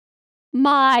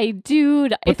My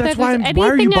dude, But if that's there's why why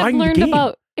are you anything I've buying the learned game?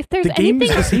 about, if there's The game is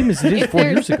anything, the same as it is if 4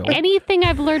 there's years ago. anything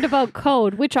I've learned about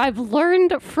code, which I've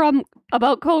learned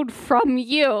about code from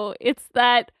you, it's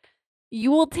that you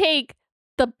will take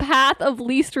the path of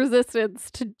least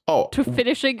resistance to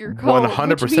finishing your code,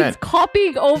 100%. which means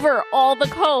copying over all the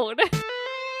code.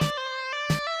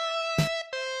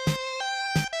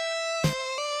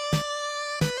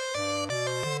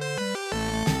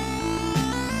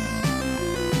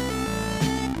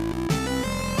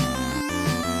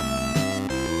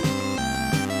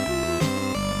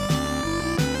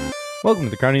 Welcome to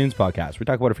the Crown Unions Podcast. We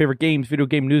talk about our favorite games, video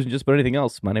game news, and just about anything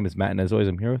else. My name is Matt, and as always,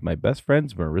 I'm here with my best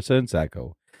friends, Marissa and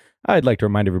Sacco. I'd like to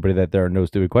remind everybody that there are no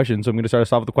stupid questions, so I'm going to start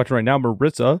us off with the question right now.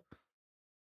 Marissa,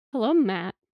 Hello,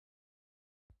 Matt.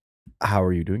 how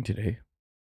are you doing today?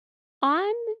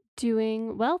 I'm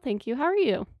doing well, thank you. How are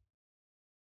you?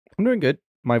 I'm doing good.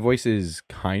 My voice is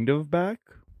kind of back,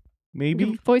 maybe.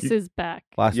 Your voice is back.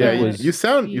 Last Yeah, week was you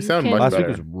sound you much can- last better.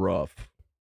 week was rough.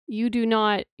 You do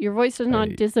not, your voice does not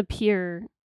I- disappear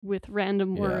with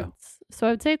random Yeah. words. So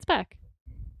I would say it's back.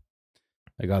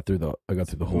 I got through the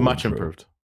whole Much intro, improved.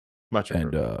 Much and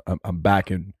improved. I'm back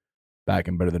and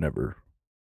better than ever.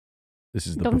 This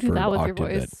is the Don't do preferred that with your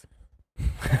octave voice.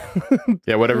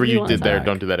 Yeah, whatever Nobody you wants did there, that.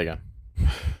 don't do that again.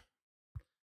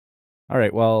 All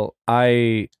right. Well,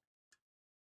 I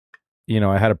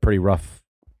had a pretty rough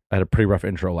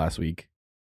intro last week.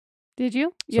 Did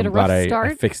you? You So had a I'm glad rough I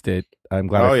start? fixed it. I'm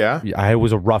glad. Oh, yeah? It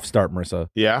was a rough start, Marissa.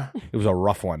 Yeah? It was a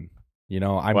rough one. I'm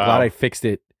Wow. glad I fixed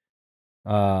it,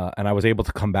 and I was able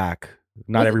to come back.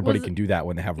 Not Was- everybody was- can do that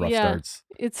when they have rough Yeah. starts.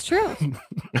 It's true.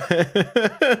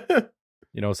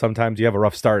 Sometimes you have a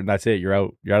rough start and that's it. You're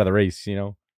out of the race.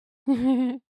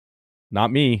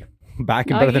 Not me. Back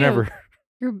and Not better than you. ever.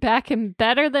 You're back and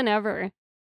better than ever.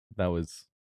 That was.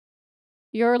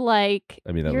 You're like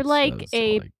I mean, that You're was, like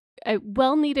that was a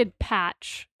well-needed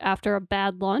patch after a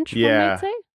bad launch, one Yeah. might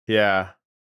say. Yeah.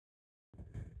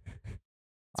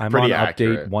 I'm pretty on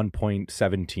accurate. update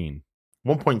 1.17.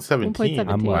 1.17.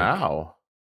 1.17. Wow.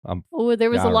 Oh, there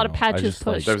was I a don't lot of know. I patches just,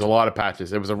 like, pushed. There's a lot of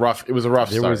patches. It was a rough There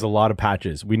start. was a lot of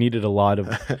patches. We needed a lot of.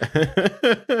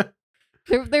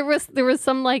 There was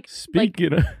some like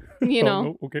Speaking of. you Oh, know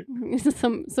no, okay.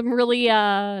 some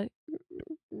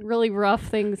really rough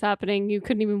things happening. You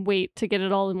couldn't even wait to get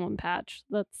it all in one patch.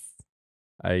 That's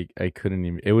I couldn't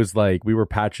even. It was like we were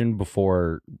patching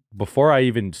before I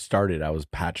even started. I was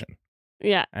patching,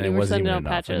 yeah. and you it were wasn't sending even out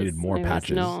enough. I patches. needed more There was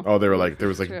patches. no- Oh, there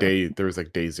was True.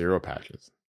 day 0 patches.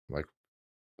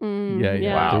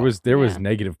 Yeah. Wow. There was Yeah.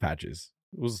 negative patches.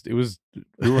 It was.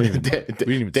 We weren't even. Day- we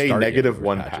didn't even day start yet. negative There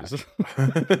was 1 patches.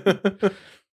 patch.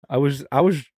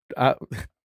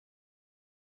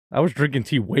 I was drinking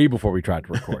tea way before we tried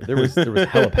to record. There was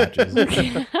hella patches.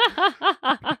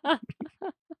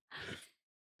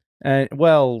 And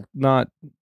well, not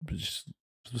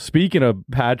speaking of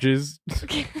patches.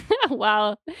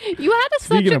 Wow, you had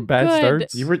such Speaking a of bad good,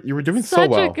 starts, you were doing so such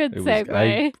well. a good it was,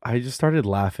 segue. I just started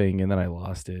laughing and then I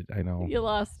lost it. I know. You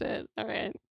lost it. All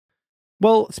right.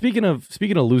 Well, speaking of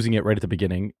losing it right at the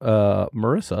beginning,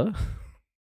 Marissa,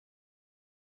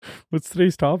 what's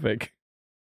today's topic?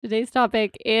 Today's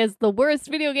topic is the worst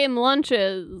video game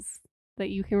launches that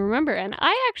you can remember, and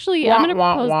I'm going to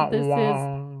propose that this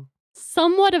is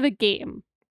somewhat of a game.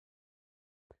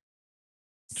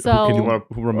 So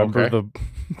Who remember Okay.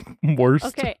 the worst?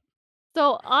 okay,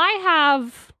 so I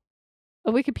have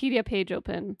a Wikipedia page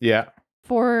open Yeah.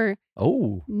 for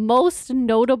Oh, most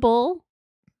notable.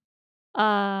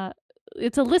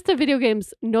 It's a list of video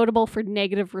games notable for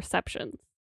negative receptions.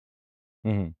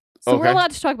 mhm. So we're Okay.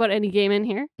 allowed to talk about any game in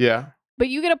here, Yeah. but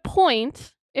you get a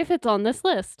point if it's on this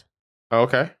list.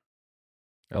 Okay.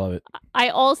 I love it. I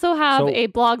also have So- a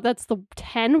blog that's the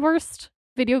 10 worst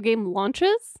video game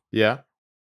launches. Yeah.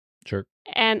 Sure.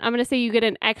 And I'm going to say you get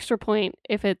an extra point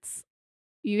if it's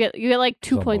you get like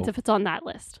 2 on points both. if it's on that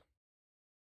list.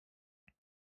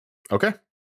 Okay. Let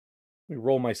me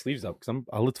roll my sleeves up because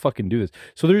let's fucking do this.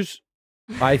 So there's,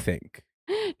 I think,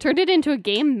 Turned it into a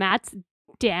game. Matt's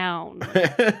down.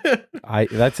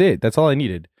 that's it. That's all I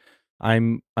needed.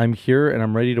 I'm here and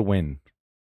I'm ready to win.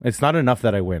 It's not enough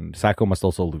that I win. Sacco must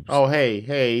also lose. Oh,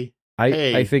 hey. I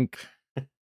hey. think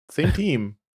Same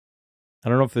team. I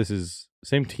don't know if this is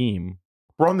same team.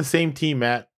 We're on the same team,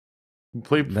 Matt. We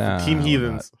play for Nah, Team we're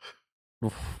Heathens.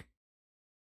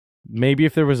 Maybe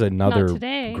if there was Not another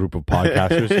today. group of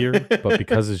podcasters here, but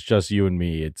because it's just you and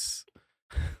me, it's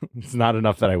not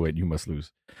enough that I win. You must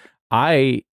lose.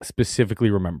 I specifically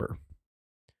remember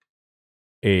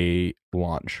a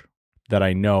launch that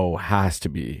I know has to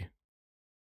be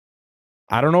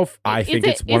I don't know if I think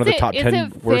it's one of the top 10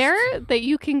 worst. Is it fair that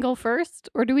you can go first,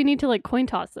 or do we need to like coin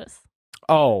toss this?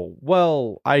 Oh,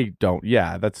 well, I don't.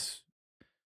 Yeah,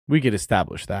 we could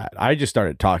establish that. I just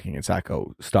started talking and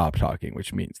Sacco stopped talking,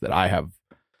 which means that I have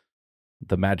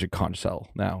the magic conch shell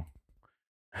now.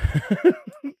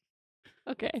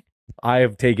 Okay. I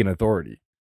have taken authority.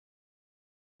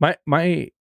 My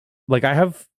I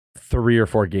have 3 or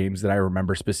 4 games that I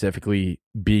remember specifically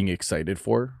being excited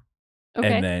for.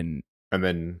 Okay. And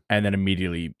then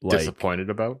immediately disappointed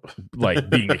about like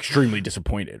being extremely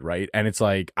disappointed, right? And it's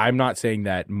like, I'm not saying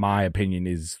that my opinion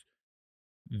is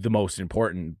the most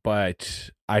important,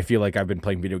 but I feel like I've been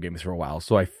playing video games for a while,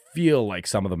 so I feel like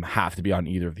some of them have to be on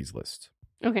either of these lists.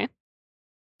 Okay.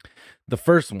 The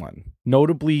first one,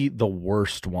 notably the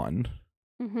worst one,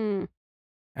 mm-hmm.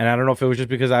 and I don't know if it was just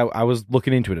because I was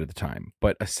looking into it at the time,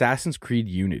 but Assassin's Creed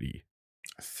Unity.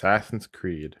 Assassin's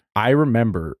Creed. I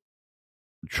remember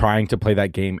trying to play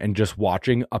that game and just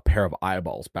watching a pair of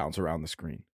eyeballs bounce around the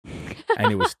screen.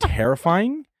 And it was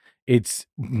terrifying. It's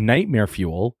nightmare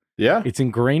fuel. Yeah. It's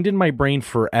ingrained in my brain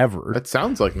forever. That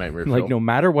sounds like nightmare fuel. Like no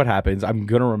matter what happens, I'm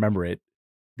going to remember it.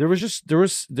 There was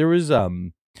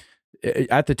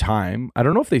at the time, I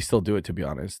don't know if they still do it, to be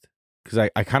honest, because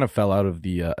I kind of fell out of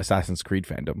the Assassin's Creed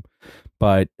fandom,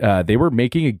 but they were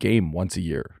making a game once a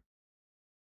year.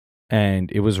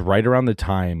 And it was right around the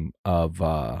time of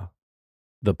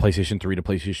the PlayStation 3 to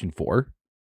PlayStation 4.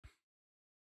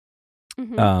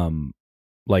 Mm-hmm.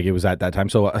 Like it was at that time.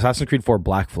 So Assassin's Creed 4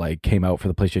 Black Flag came out for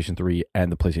the PlayStation 3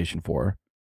 and the PlayStation 4.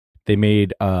 They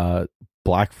made a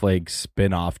Black Flag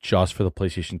spin-off just for the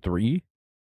PlayStation 3.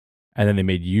 And then they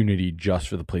made Unity just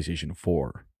for the PlayStation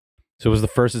 4. So it was the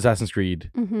first Assassin's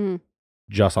Creed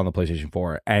just on the PlayStation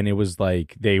 4. And it was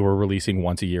like they were releasing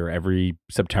once a year, every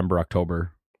September,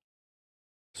 October.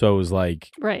 So it was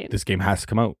like, this game has to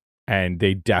come out. And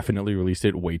they definitely released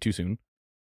it way too soon.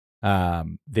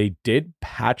 They did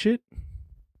patch it,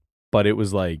 but it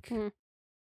was like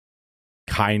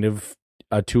kind of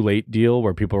a too late deal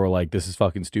where people were like, this is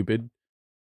fucking stupid.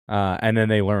 And then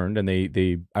they learned, and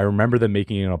I remember them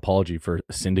making an apology for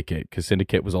Syndicate, because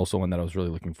Syndicate was also one that I was really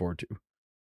looking forward to.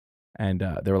 And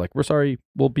they were like, we're sorry,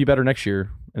 we'll be better next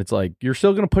year. And it's like, you're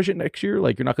still going to push it next year?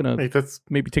 Like, you're not going to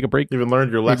maybe take a break? You even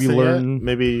learned your lesson yet?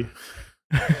 Maybe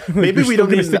we don't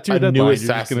need a new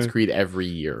Assassin's Creed every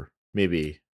year.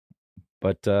 Maybe.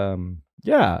 But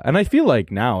yeah, and I feel like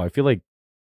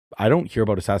I don't hear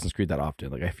about Assassin's Creed that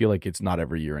often. Like, I feel like it's not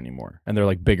every year anymore, and they're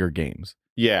like bigger games.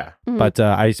 Yeah. But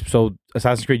so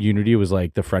Assassin's Creed Unity was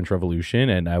like the French Revolution,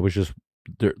 and I was just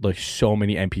there, like so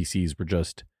many NPCs were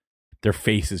just their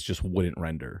faces just wouldn't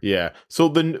render. Yeah.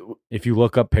 So if you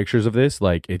look up pictures of this,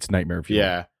 like it's nightmare fuel.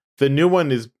 Yeah. The new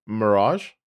one is Mirage,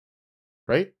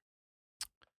 right?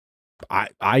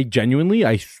 I genuinely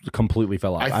completely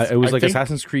fell off. It was like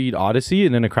Assassin's Creed Odyssey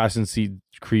and then Assassin's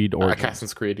Creed Origins.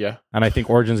 Assassin's Creed, yeah. And I think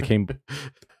Origins came.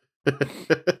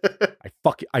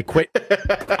 I quit.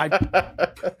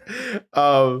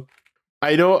 I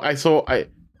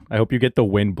hope you get the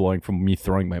wind blowing from me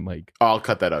throwing my mic. I'll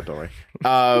cut that out. Don't worry.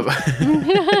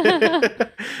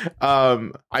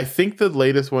 I think the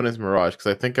latest one is Mirage, because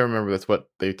I think I remember that's what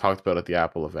they talked about at the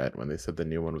Apple event when they said the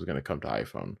new one was going to come to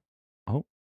iPhone. Oh.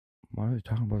 Why are they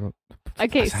talking about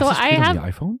okay, so I have the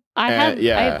iPhone? I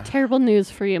have terrible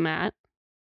news for you, Matt.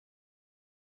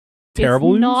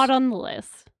 Terrible news? Not on the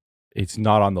list. It's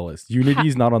not on the list.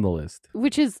 Unity's not on the list.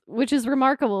 Which is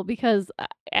remarkable, because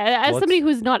as somebody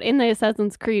who's not in the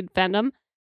Assassin's Creed fandom,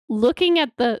 looking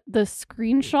at the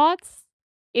screenshots,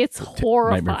 it's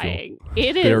horrifying.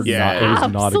 It is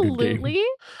absolutely.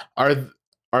 Are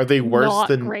they worse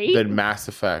than Mass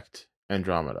Effect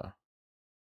Andromeda?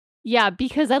 Yeah,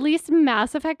 because at least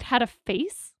Mass Effect had a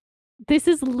face. This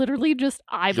is literally just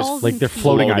eyeballs. Like they're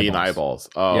floating eyeballs.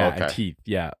 Oh, yeah, okay. And teeth.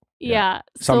 Yeah. Yeah.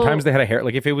 Sometimes they had a hair.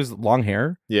 Like if it was long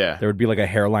hair, there would be like a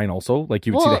hairline also. Like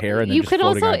you would see the hair and then you could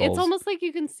also. Eyeballs. It's almost like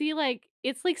you can see like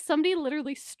it's like somebody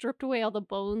literally stripped away all the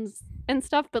bones and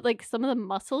stuff, but like some of the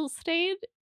muscles stayed.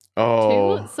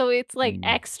 Oh. Too. So it's like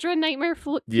extra nightmare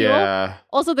fuel. Yeah.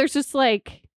 Also, there's just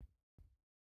like.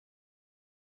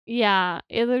 Yeah,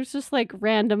 there's just like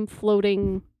random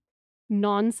floating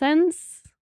nonsense.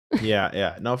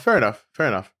 Yeah. No, fair enough.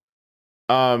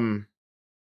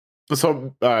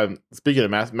 So speaking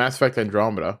of Mass Effect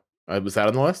Andromeda, was that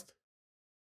on the list?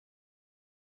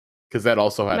 Because that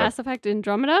also had Mass Effect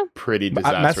Andromeda? Pretty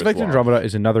disastrous Mass Effect launch. Andromeda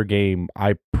is another game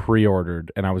I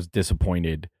pre-ordered and I was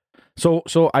disappointed. So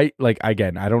I like,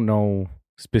 again, I don't know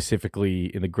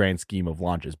specifically in the grand scheme of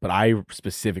launches, but I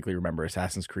specifically remember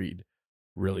Assassin's Creed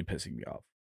really pissing me off.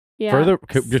 Yeah. Further,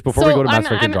 just before we go to Mass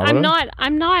Effect Andromeda,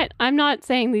 I'm not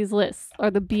saying these lists are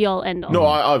the be all end all. No,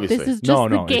 obviously. This is just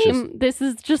the game. This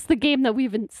is just the game that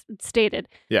we've stated.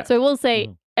 Yeah. So I will say,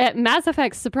 Mass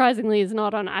Effect surprisingly is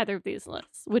not on either of these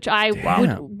lists, which I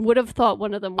would have thought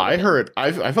one of them. I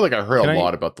feel like I heard a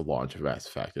lot about the launch of Mass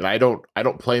Effect, and I don't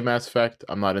play Mass Effect.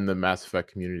 I'm not in the Mass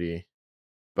Effect community.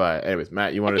 But anyways,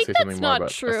 Matt, you wanted to say something more about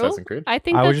Assassin's Creed? I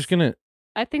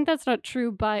think that's not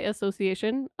true by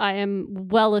association. I am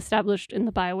well established in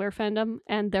the BioWare fandom,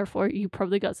 and therefore you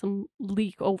probably got some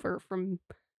leak over from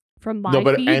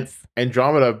my feeds.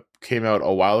 Andromeda came out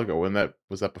a while ago.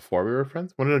 Was that before we were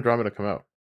friends? When did Andromeda come out?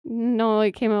 No,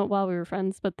 it came out while we were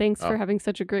friends. But thanks for having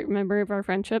such a great memory of our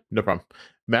friendship. No problem,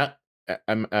 Matt.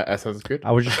 Assassin's Creed.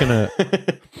 I was just gonna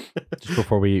just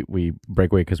before we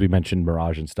break away because we mentioned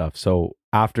Mirage and stuff. So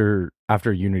after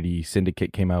Unity,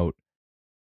 Syndicate came out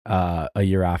a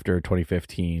year after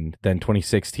 2015. Then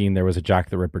 2016 there was a Jack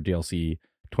the Ripper DLC.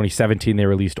 2017 they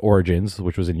released Origins,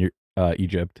 which was in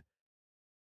Egypt.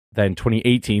 Then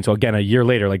 2018, so again a year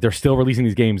later, like they're still releasing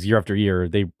these games year after year.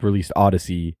 They released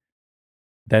Odyssey.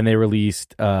 Then they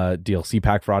released DLC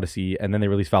pack for Odyssey, and then they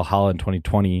released Valhalla in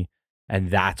 2020. And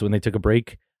that's when they took a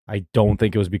break. I don't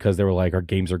think it was because they were like, our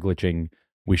games are glitching,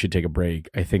 we should take a break.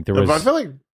 I think there was... I feel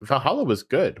like Valhalla was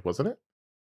good, wasn't it?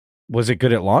 Was it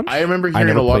good at launch? I remember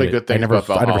hearing a lot of good things about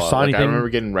Valhalla. I never saw anything. I remember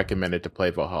getting recommended to play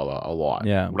Valhalla a lot.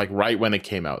 Yeah. Like right when it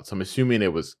came out. So I'm assuming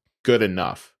it was good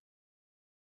enough.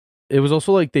 It was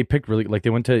also like they picked really... Like they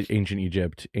went to ancient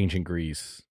Egypt, ancient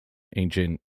Greece,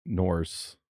 ancient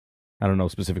Norse. I don't know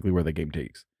specifically where the game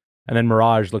takes. And then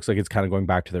Mirage looks like it's kind of going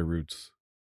back to their roots.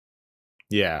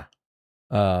 Yeah.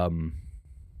 But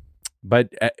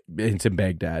it's in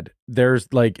Baghdad. There's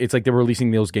like, it's like they were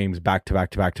releasing those games back to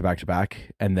back to back to back to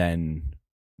back. And then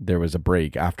there was a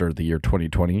break after the year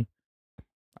 2020.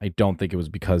 I don't think it was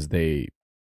because they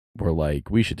were like,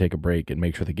 we should take a break and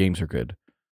make sure the games are good.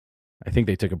 I think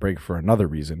they took a break for another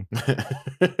reason.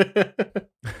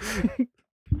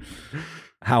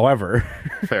 However,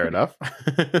 fair enough.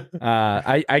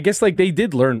 I guess like they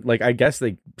did learn, like I guess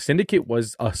like Syndicate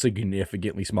was a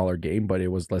significantly smaller game, but it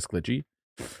was less glitchy.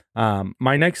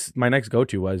 My next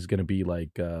go-to was going to be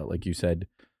like you said,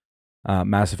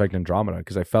 Mass Effect Andromeda,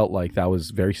 because I felt like that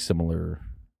was very similar.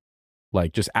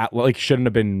 Like just should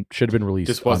have been released.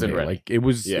 Just wasn't ready. Like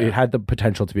it had the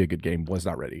potential to be a good game, was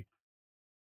not ready.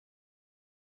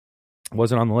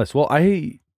 Wasn't on the list. Well,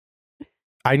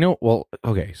 I know. Well,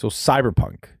 okay. So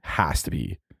Cyberpunk has to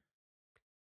be.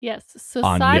 Yes. So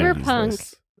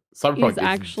Cyberpunk is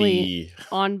actually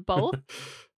on both.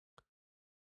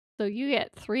 So you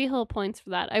get 3 whole points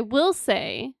for that. I will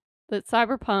say that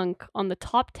Cyberpunk on the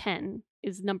top 10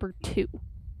 is number 2.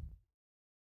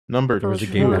 There was a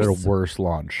game that had a worse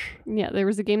launch. Yeah, there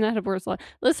was a game that had a worse launch.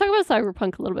 Let's talk about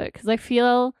Cyberpunk a little bit because I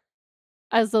feel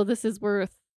as though this is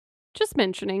worth just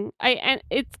mentioning.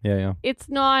 It's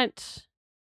not.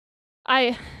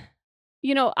 Part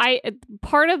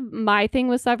of my thing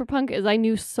with Cyberpunk is I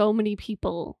knew so many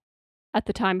people at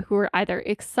the time who were either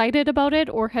excited about it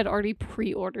or had already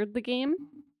pre-ordered the game.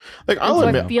 Like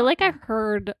I feel like I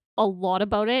heard a lot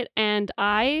about it, and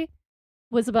I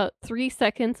was about 3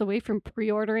 seconds away from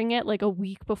pre-ordering it, like a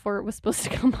week before it was supposed to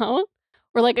come out,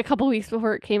 or like a couple weeks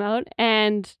before it came out,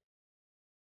 and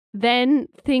then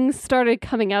things started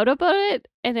coming out about it,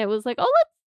 and it was like, oh,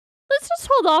 let's just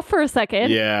hold off for a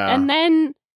second. Yeah. And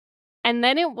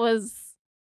then it was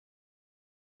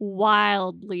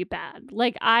wildly bad.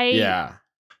 Like I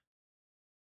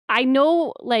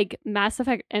know like Mass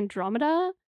Effect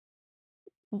Andromeda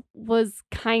was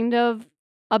kind of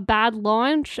a bad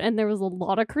launch and there was a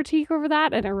lot of critique over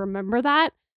that, and I remember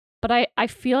that, but I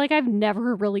feel like I've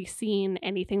never really seen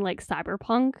anything like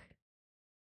Cyberpunk.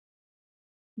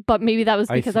 But maybe that was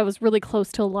because I was really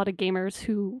close to a lot of gamers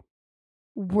who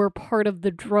were part of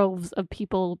the droves of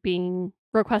people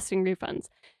requesting refunds.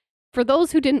 For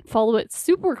those who didn't follow it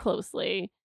super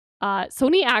closely,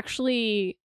 Sony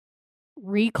actually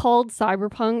recalled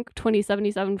Cyberpunk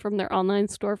 2077 from their online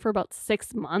store for about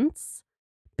 6 months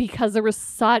because there was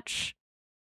so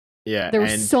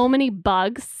many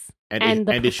bugs and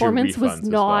the performance was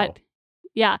not. Well.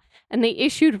 Yeah, and they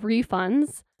issued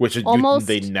refunds, which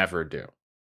they never do.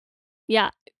 Yeah,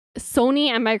 Sony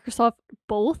and Microsoft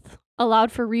both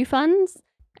allowed for refunds,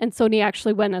 and Sony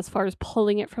actually went as far as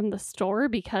pulling it from the store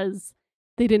because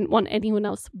they didn't want anyone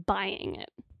else buying it.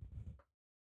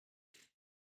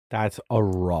 That's a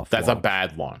rough. That's launch. A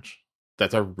bad launch.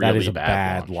 That's a really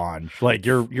bad launch. Like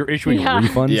you're issuing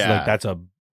refunds. Yeah. Like that's a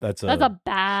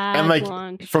bad and like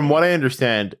launch. From what I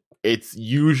understand, it's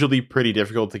usually pretty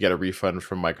difficult to get a refund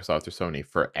from Microsoft or Sony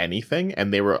for anything,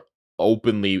 and they were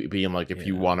openly being like, if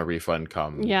you want a refund,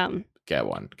 come get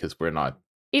one, because we're not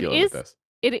dealing with this.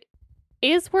 It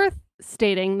is worth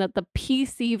stating that the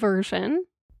PC version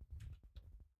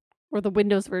or the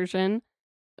Windows version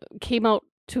came out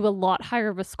to a lot higher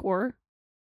of a score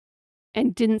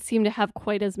and didn't seem to have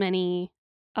quite as many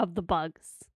of the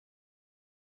bugs.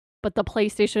 But the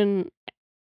PlayStation,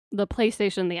 the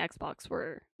Xbox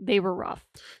were rough.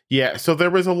 Yeah, so there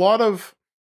was a lot of,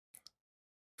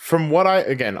 from what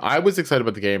I was excited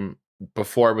about the game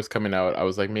before it was coming out. I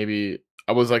was like, maybe,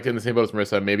 I was like in the same boat as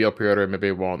Marissa, maybe I'll pre-order it, maybe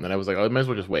I won't. And then I was like, I might as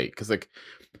well just wait. Because like,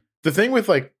 the thing with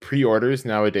like pre-orders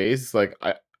nowadays is like,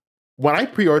 when I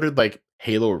pre-ordered like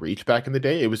Halo Reach back in the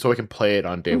day, it was so I can play it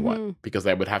on day one, because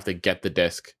I would have to get the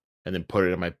disc and then put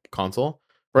it in my console.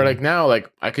 Where like now,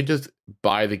 like I could just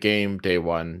buy the game day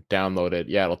one, download it.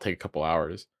 Yeah, it'll take a couple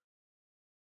hours,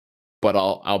 but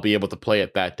I'll be able to play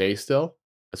it that day still.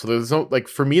 So there's no, like,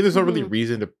 for me, there's no really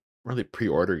reason to really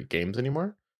pre-order games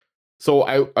anymore. So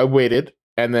I waited,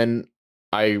 and then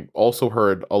I also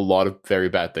heard a lot of very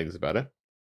bad things about it,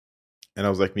 and I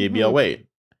was like, maybe I'll wait.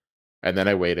 And then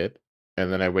I waited,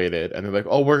 and then I waited, and they're like,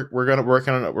 oh, we're working on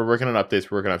updates,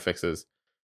 we're working on fixes,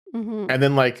 and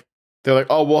then like they're like,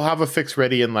 oh, we'll have a fix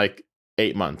ready in like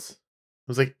 8 months. I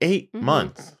was like, 8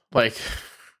 months, like.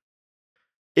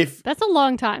 If that's a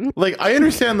long time. Like, I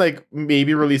understand like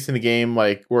maybe releasing a game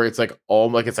like where it's like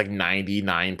it's like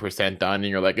 99% done, and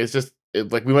you're like, it's just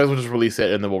like, we might as well just release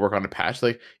it and then we'll work on a patch.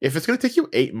 Like, if it's gonna take you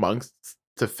 8 months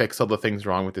to fix all the things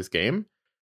wrong with this game,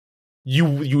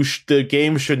 the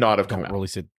game should not have come out.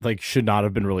 Release it, like, should not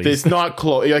have been released. It's not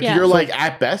close. Like, you're like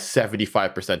at best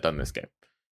 75% done this game.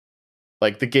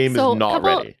 Like, the game is not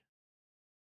ready.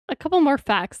 A couple more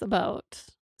facts about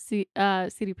CD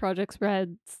Projekt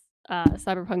Red's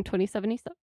Cyberpunk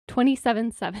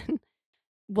 2077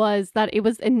 was that it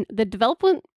was the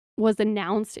development was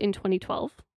announced in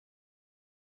 2012.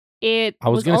 It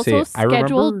was also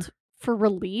scheduled for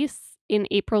release in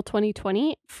April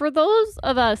 2020. For those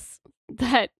of us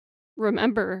that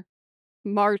remember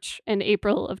March and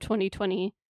April of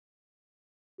 2020,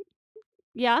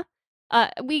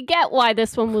 we get why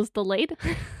this one was delayed.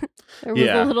 There was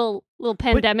a little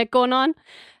pandemic going on.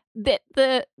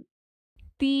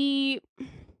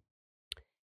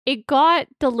 It got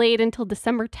delayed until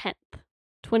December 10th,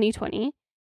 2020,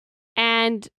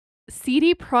 and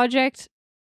CD Projekt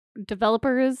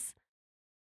developers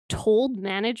told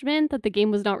management that the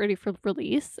game was not ready for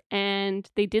release, and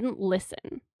they didn't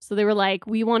listen. So they were like,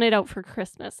 we want it out for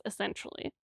Christmas,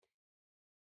 essentially.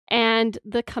 And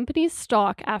the company's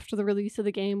stock after the release of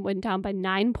the game went down by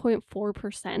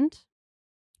 9.4%,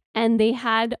 and they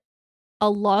had a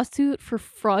lawsuit for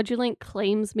fraudulent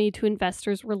claims made to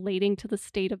investors relating to the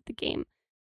state of the game.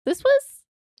 This was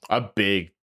a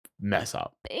big mess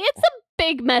up. It's a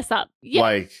big mess up. You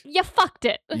fucked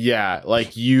it. Yeah,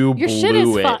 like you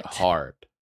blew it hard.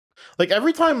 Like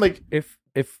every time, like if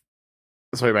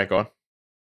sorry, Matt, go on.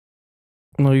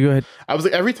 No, you go ahead. I was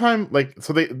like, every time, like,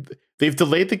 so they've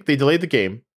delayed the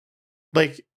game.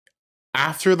 Like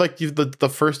after like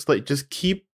the first, like, just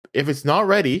keep, if it's not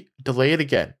ready, delay it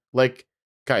again. Like,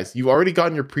 guys, you've already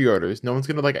gotten your pre-orders. No one's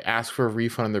gonna like ask for a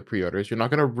refund on their pre-orders. You're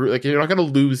not gonna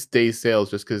lose day sales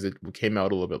just because it came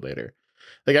out a little bit later.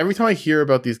 Like every time I hear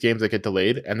about these games that get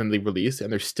delayed and then they release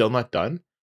and they're still not done,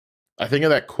 I think of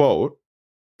that quote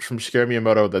from Shigeru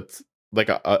Miyamoto that's like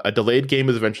a delayed game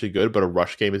is eventually good, but a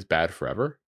rush game is bad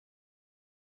forever.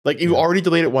 Like, you already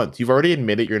delayed it once. You've already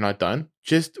admitted you're not done.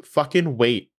 Just fucking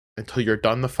wait until you're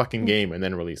done the fucking game and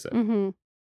then release it.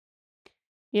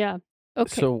 Yeah.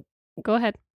 Okay. So go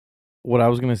ahead. What I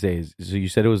was going to say is, so you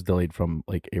said it was delayed from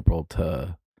like April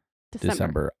to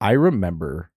December. I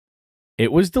remember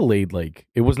it was delayed, like,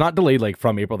 it was not delayed like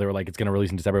from April. They were like, it's going to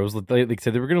release in December. It was like, they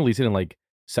said they were going to release it in like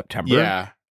September. Yeah.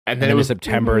 And then it was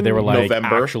September. They were like,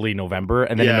 November. Actually November.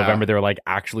 And then in November, they were like,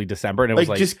 actually December. And it was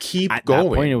like, just keep at going.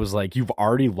 That point, it was like, you've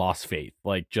already lost faith.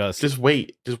 Like, just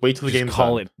wait. Just wait till the game's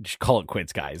done. Just call it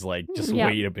quits, guys. Like, just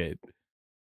wait a bit.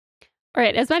 All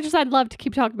right. As much as I'd love to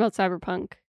keep talking about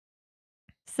Cyberpunk,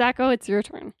 Sacco, it's your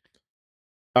turn.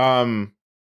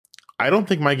 I don't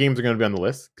think my games are going to be on the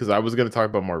list because I was going to talk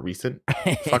about more recent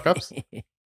fuck ups.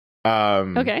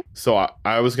 Okay. So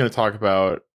I was going to talk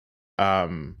about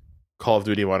Call of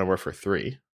Duty Modern Warfare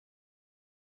 3,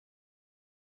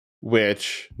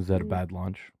 which was that a bad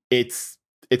launch? It's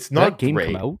not game great.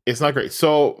 Come out? It's not great.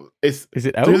 So is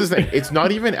it out? Here's the thing. It's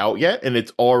not even out yet, and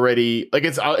it's already like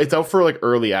it's out for like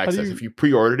early access. If you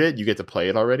pre-ordered it, you get to play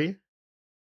it already.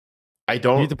 I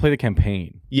don't. You need to play the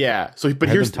campaign. Yeah. So, but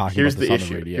here's the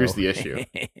issue. Here's the issue.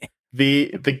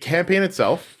 The campaign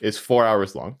itself is 4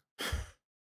 hours long.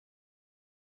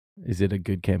 Is it a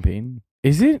good campaign?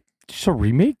 Is it just a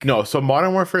remake? No, so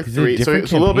Modern Warfare 3. So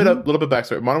a little bit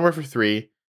backstory. Modern Warfare 3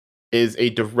 is a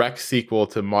direct sequel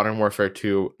to Modern Warfare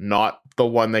 2, not the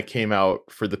one that came out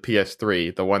for the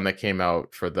PS3, the one that came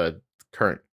out for the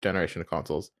current generation of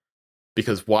consoles.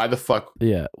 Because why the fuck?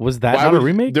 Yeah, was that not a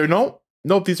remake? They're no,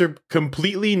 these are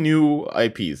completely new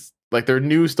IPs. Like they're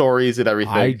new stories and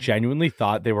everything. I genuinely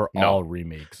thought they were all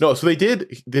remakes. No, so they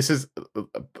did. This is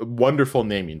wonderful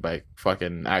naming by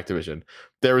fucking Activision.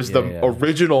 There was the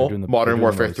original Modern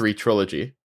Warfare 3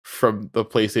 trilogy from the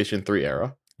PlayStation 3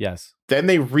 era. Yes. Then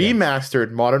they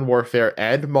remastered Modern Warfare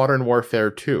and Modern Warfare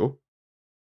 2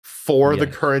 for the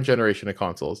current generation of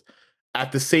consoles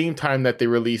at the same time that they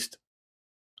released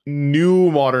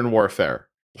new Modern Warfare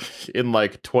in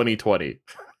like 2020.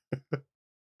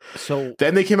 So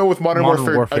then they came out with Modern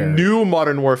Warfare, a new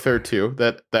Modern Warfare 2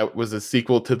 that was a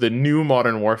sequel to the new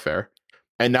Modern Warfare.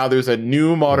 And now there's a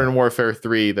new Modern Warfare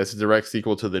 3 that's a direct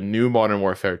sequel to the new Modern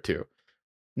Warfare 2.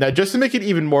 Now, just to make it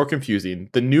even more confusing,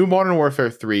 the new Modern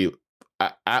Warfare 3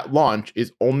 at launch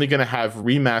is only going to have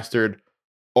remastered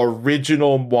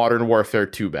original Modern Warfare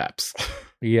 2 maps.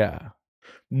 Yeah.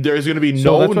 There's going to be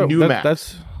no new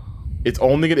maps. It's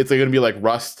only going to be like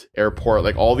Rust, Airport,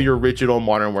 like all the original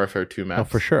Modern Warfare 2 maps. Oh,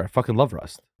 for sure. I fucking love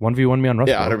Rust. 1v1 me on Rust.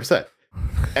 Yeah, 100%.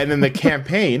 And then the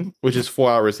campaign, which is 4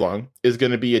 hours long, is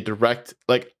going to be a direct,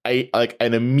 like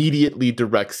an immediately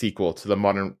direct sequel to the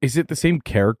Modern. Is it the same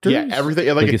characters? Yeah,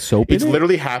 everything. Like is Soap it's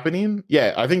literally happening.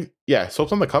 Yeah, I think. Yeah,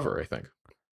 Soap's on the cover. I think.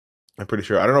 I'm pretty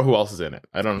sure. I don't know who else is in it.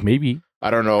 I don't know. Could be. I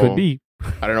don't know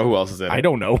who else is in it. I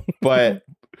don't know. But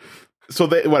so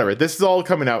whatever. This is all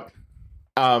coming out.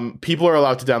 People are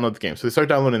allowed to download the game, so they start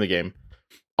downloading the game.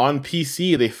 On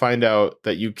PC, they find out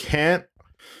that you can't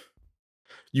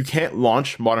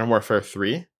launch Modern Warfare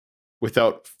 3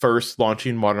 without first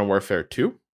launching Modern Warfare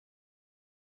 2.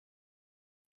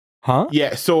 Huh?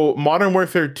 Yeah, so Modern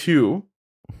Warfare 2...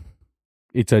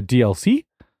 It's a DLC?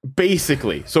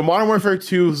 Basically. So Modern Warfare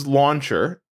 2's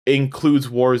launcher includes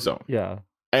Warzone. Yeah.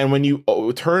 And when you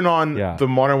turn on the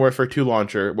Modern Warfare 2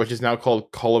 launcher, which is now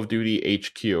called Call of Duty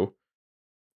HQ,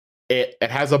 it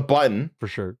has a button. For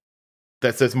sure.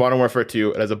 That says Modern Warfare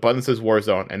 2. It has a button that says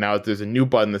Warzone, and now there's a new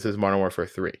button that says Modern Warfare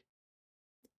 3.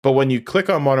 But when you click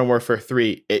on Modern Warfare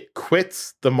 3, it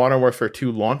quits the Modern Warfare 2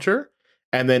 launcher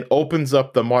and then opens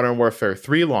up the Modern Warfare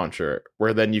 3 launcher,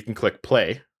 where then you can click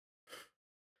play,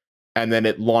 and then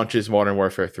it launches Modern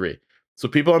Warfare 3. So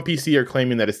people on PC are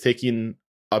claiming that it's taking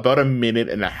about a minute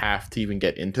and a half to even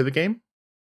get into the game,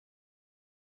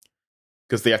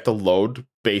 because they have to load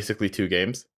basically 2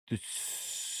 games.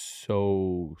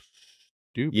 So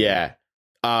stupid. Yeah.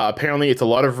 Apparently, it's a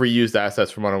lot of reused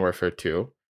assets from Modern Warfare 2,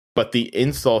 but the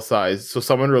install size. So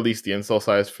someone released the install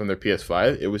size from their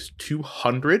PS5. It was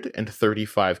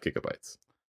 235 gigabytes.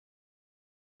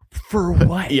 For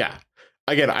what? Yeah.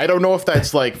 Again, I don't know if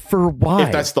that's like for what.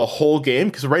 If that's the whole game,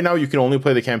 because right now you can only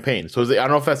play the campaign. So I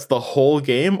don't know if that's the whole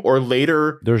game or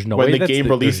later. There's no when way the game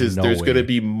releases. There's going to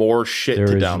be more shit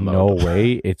to download. No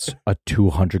way. It's a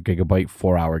 200 gigabyte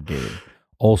 4-hour game.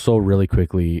 Also, really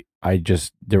quickly,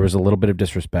 there was a little bit of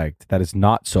disrespect. That is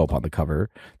not Soap on the cover.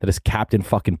 That is Captain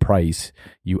fucking Price.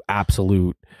 You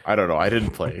absolute. I don't know. I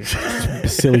didn't play.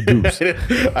 Silly goose.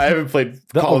 I haven't played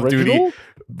Call of Duty.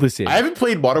 Listen, I haven't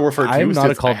played Modern Warfare 2 I'm not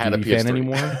since a Call I had of Duty a PS3 fan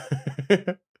anymore.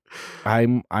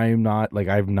 I'm not like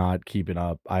I'm not keeping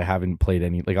up. I haven't played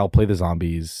any. Like I'll play the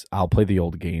zombies. I'll play the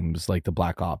old games like the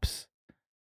Black Ops.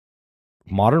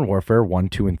 Modern Warfare 1,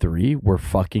 2, and 3 were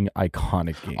fucking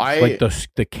iconic games. Like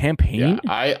the campaign.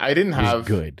 Yeah, I didn't have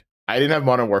good. I didn't have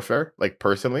Modern Warfare like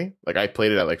personally. Like I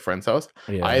played it at like friend's house.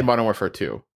 Yeah. I had Modern Warfare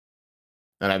 2,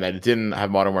 and I didn't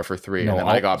have Modern Warfare 3. No,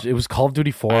 and then it was Call of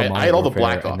Duty 4. I had all the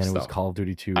Black Ops, and then it was stuff. Call of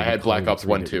Duty 2. I had Black Ops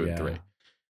 1, 2, and 3.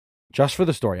 Just for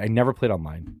the story. I never played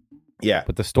online. Yeah,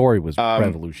 but the story was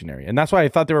revolutionary, and that's why I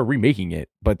thought they were remaking it,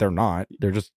 but they're not.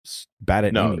 They're just bad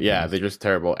at naming yeah, things. they're just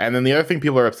terrible. And then the other thing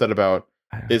people are upset about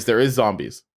is there is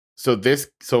zombies. So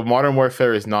Modern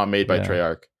Warfare is not made by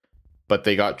Treyarch, but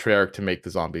they got Treyarch to make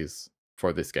the zombies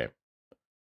for this game.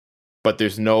 But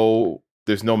there's no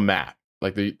map.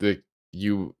 Like it's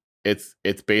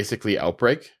basically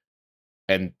Outbreak,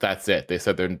 and that's it. They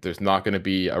said there's not going to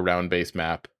be a round-based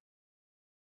map.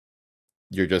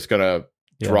 You're just gonna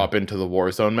drop into the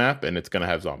Warzone map, and it's gonna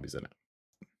have zombies in it,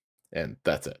 and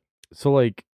that's it.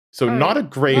 So not a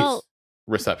great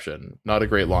reception, not a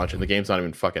great launch, and the game's not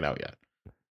even fucking out yet.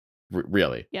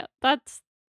 Really? Yeah, that's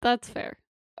fair.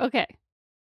 Okay,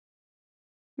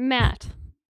 Matt,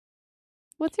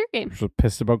 what's your game? I'm so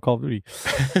pissed about Call of Duty.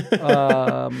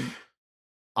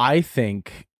 I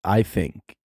think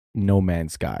No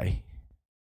Man's Sky.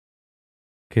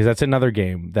 because that's another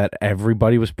game that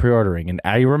everybody was pre-ordering, and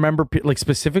I remember like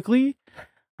specifically,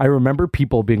 I remember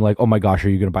people being like, "Oh my gosh, are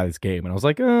you gonna buy this game?" And I was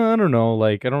like, "I don't know.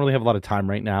 Like, I don't really have a lot of time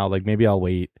right now. Like, maybe I'll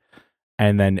wait."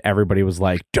 And then everybody was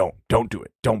like, "Don't do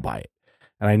it. Don't buy it."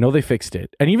 And I know they fixed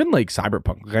it. And even like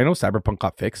Cyberpunk, like I know Cyberpunk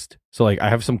got fixed. So like I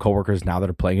have some coworkers now that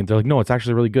are playing it. They're like, "No, it's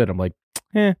actually really good." I'm like,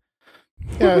 yeah,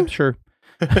 sure.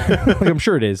 Like, I'm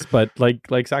sure it is. But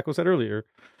like Sacco said earlier,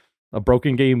 a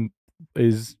broken game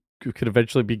could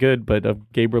eventually be good, but a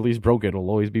game released broken will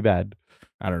always be bad.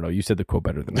 I don't know. You said the quote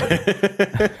better than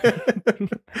that.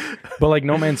 But like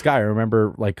No Man's Sky, I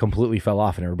remember like completely fell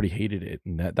off and everybody hated it.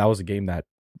 And that was a game that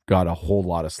got a whole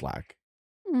lot of slack.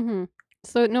 Mm-hmm.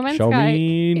 So No Man's Show Sky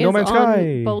me is No Man's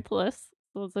Sky. on both lists.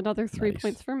 So it's another 3 Nice.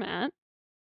 points for Matt.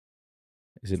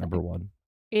 Is it number one?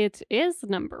 It is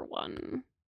number one.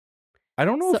 I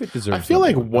don't know if it deserves. I feel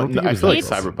like Cyberpunk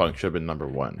Cyberpunk should have been number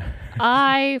one.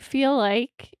 I feel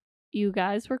like you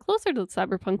guys were closer to the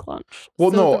Cyberpunk launch.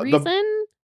 Well, so no,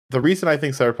 the reason I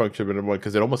think Cyberpunk should have been number one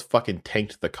because it almost fucking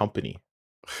tanked the company.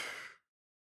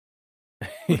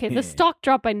 Okay, the stock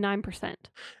dropped by 9%.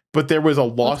 But there was a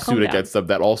lawsuit against them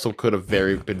that also could have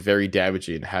been very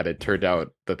damaging had it turned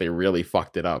out that they really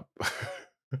fucked it up.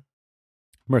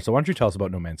 Marissa, why don't you tell us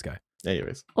about No Man's Sky?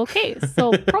 Anyways. Okay,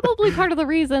 so probably part of the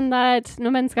reason that No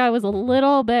Man's Sky was a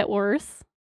little bit worse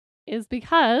is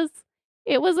because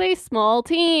it was a small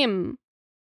team.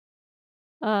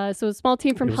 So a small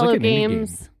team from Hello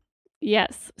Games.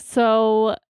 Yes.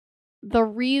 So the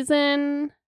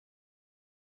reason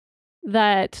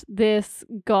that this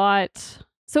got...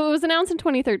 So it was announced in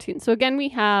 2013. So again, we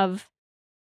have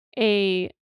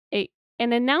an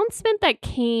announcement that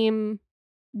came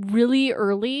really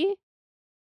early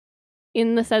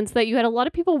in the sense that you had a lot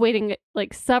of people waiting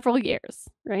like several years,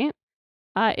 right?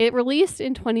 It released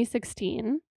in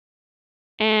 2016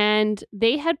 and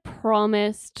they had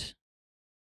promised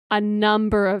a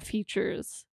number of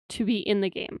features to be in the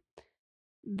game.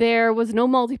 There was no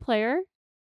multiplayer.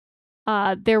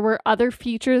 There were other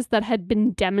features that had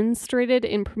been demonstrated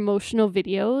in promotional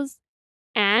videos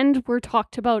and were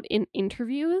talked about in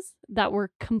interviews that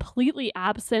were completely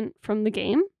absent from the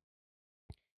game.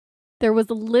 There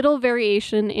was a little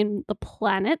variation in the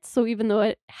planets, so even though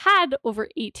it had over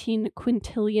 18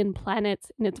 quintillion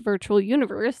planets in its virtual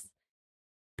universe,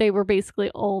 they were basically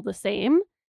all the same.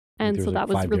 And so that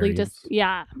was really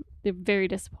they're very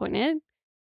disappointed.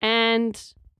 And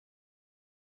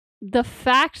the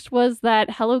fact was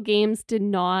that Hello Games did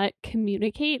not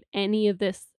communicate any of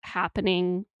this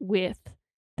happening with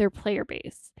their player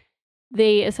base.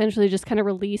 They essentially just kind of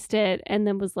released it and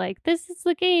then was like, this is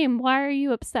the game. Why are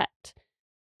you upset?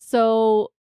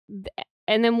 So,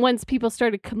 and then once people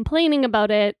started complaining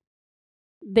about it,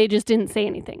 they just didn't say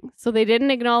anything. So they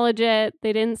didn't acknowledge it.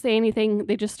 They didn't say anything.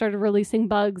 They just started releasing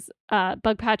bug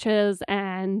patches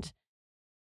and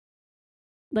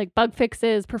like bug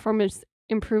fixes, performance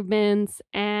improvements,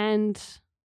 and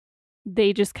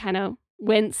they just kind of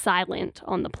went silent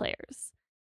on the players.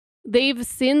 They've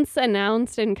since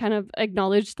announced and kind of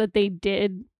acknowledged that they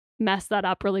did mess that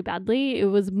up really badly. It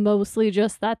was mostly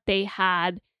just that they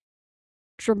had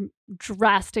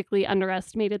drastically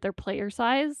underestimated their player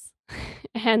size.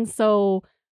 And so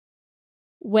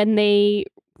when that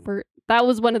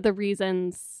was one of the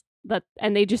reasons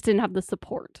and they just didn't have the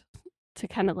support to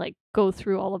kind of like go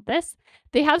through all of this.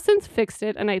 They have since fixed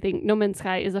it, and I think No Man's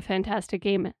Sky is a fantastic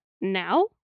game now.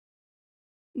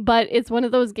 But it's one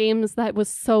of those games that was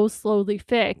so slowly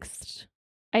fixed.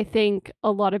 I think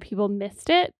a lot of people missed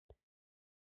it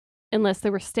unless they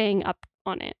were staying up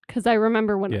on it. Because I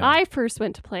remember when I first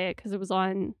went to play it, because it was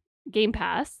on Game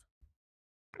Pass,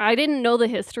 I didn't know the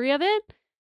history of it.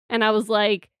 And I was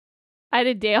like, I had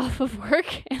a day off of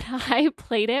work and I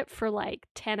played it for like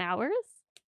 10 hours.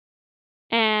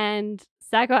 And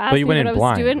Sacco asked me what I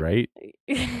was doing. Right?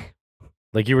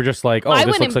 Like you were just like, oh,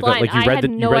 this looks like you read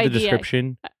the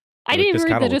description. I didn't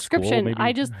read the description. Cool,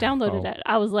 I just downloaded it.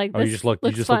 I was like, this you just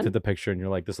looked at the picture and you're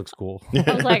like, this looks cool.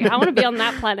 I was like, I want to be on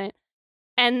that planet.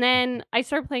 And then I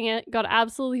started playing it, got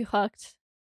absolutely hooked.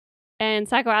 And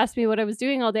Sacco asked me what I was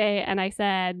doing all day, and I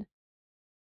said,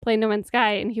 playing No Man's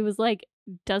Sky, and he was like,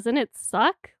 doesn't it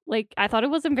suck? Like, I thought it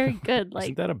wasn't very good. Like,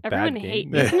 isn't that a bad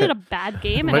game? Isn't it a bad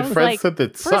game? And My I was friend like, said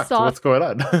that sucked. What's going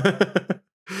on?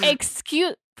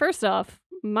 First off,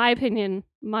 my opinion,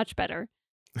 much better.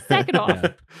 Second off,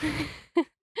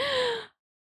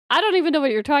 I don't even know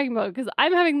what you're talking about because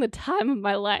I'm having the time of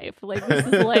my life. Like, this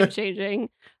is life changing.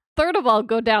 Third of all,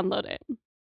 go download it.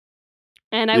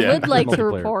 And I would like to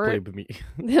report. Play with me.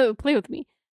 Play with me.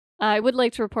 I would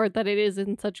like to report that it is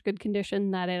in such good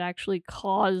condition that it actually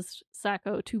caused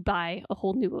Sacco to buy a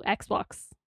whole new Xbox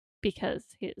because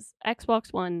his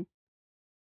Xbox One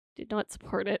did not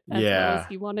support it as well as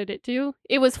he wanted it to.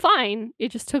 It was fine. It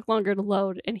just took longer to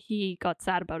load, and he got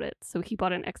sad about it. So he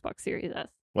bought an Xbox Series S.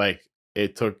 Like,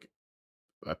 it took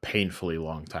a painfully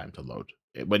long time to load.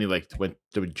 When he went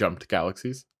to jump to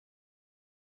galaxies.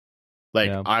 Like,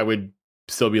 I would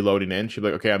still be loading in. She'd be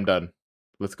like, okay, I'm done.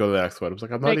 Let's go to the next one. I was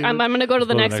like, I'm going to go to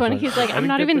the next one. He's like, I'm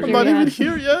not even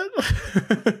here yet.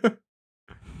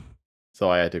 So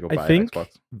I had to go buy an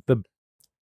Xbox.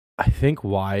 I think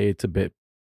why it's a bit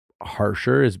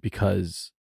harsher is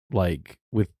because, like,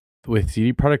 with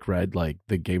CD Projekt Red, like,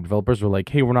 the game developers were like,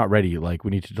 hey, we're not ready, like,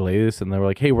 we need to delay this, and they were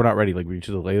like, hey, we're not ready, like, we need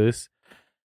to delay this,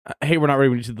 hey, we're not ready,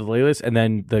 we need to delay this, and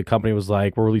then the company was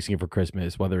like, we're releasing it for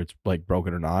Christmas, whether it's, like,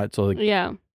 broken or not. So, like,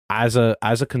 yeah, as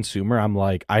a consumer, I'm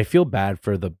like, I feel bad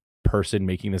for the person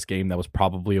making this game that was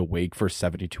probably awake for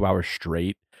 72 hours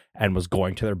straight and was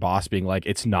going to their boss being like,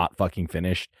 it's not fucking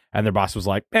finished, and their boss was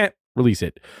like, release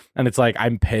it. And it's like,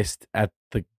 I'm pissed at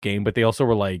the game, but they also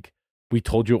were like, we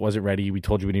told you it wasn't ready, we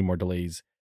told you we need more delays,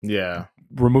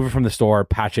 remove it from the store,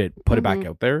 patch it, put it back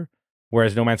out there.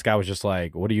 Whereas No Man's Sky was just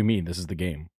like, what do you mean, this is the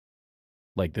game,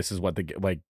 like, this is what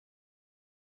the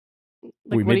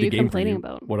we made the game for you.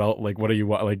 About what else, like, what do you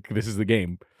want, like, this is the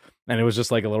game. And it was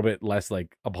just like a little bit less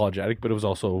like apologetic, but it was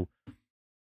also,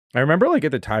 I remember, like,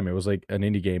 at the time it was like an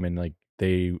indie game, and like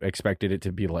they expected it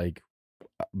to be like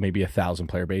maybe 1,000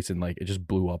 player base, and like it just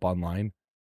blew up online,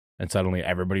 and suddenly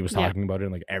everybody was talking about it,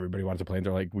 and like everybody wanted to play, and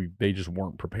they're like, they just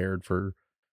weren't prepared for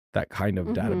that kind of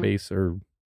database or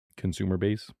consumer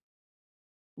base.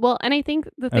 Well, and I think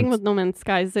the thing with No Man's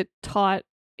Sky is it taught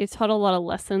a lot of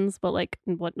lessons, but like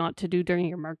what not to do during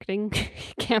your marketing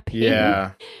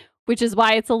campaign, which is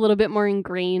why it's a little bit more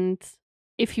ingrained.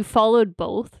 If you followed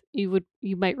both, you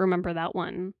might remember that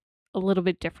one a little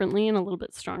bit differently and a little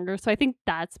bit stronger. So I think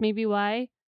that's maybe why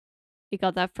it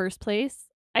got that first place.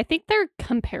 I think they're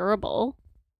comparable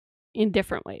in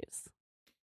different ways.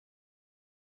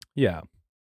 Yeah.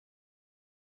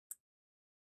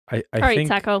 I All right, think,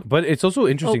 Taco. But it's also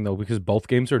interesting though, because both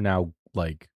games are now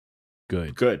like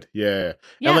good. Yeah.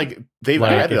 And like they've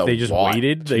added if they just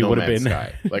waited, they would have been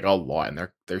Sky, like a lot, and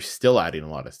they're still adding a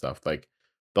lot of stuff. Like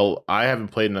I haven't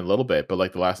played in a little bit, but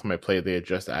like the last time I played, they had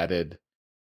just added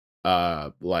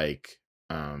fuck, what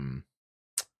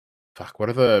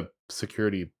are the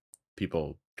security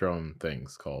people drone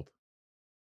things called?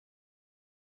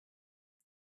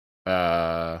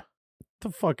 The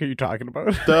fuck are you talking about?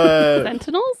 The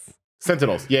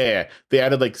Sentinels? Yeah. They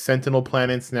added like Sentinel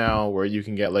planets now, where you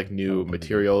can get like new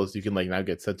materials. You can like now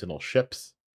get Sentinel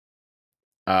ships.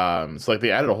 So like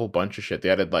they added a whole bunch of shit. They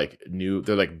added like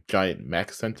they're like giant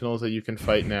mech Sentinels that you can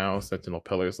fight now, Sentinel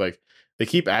pillars. Like they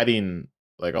keep adding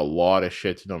like a lot of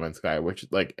shit to No Man's Sky, which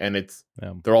like, and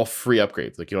they're all free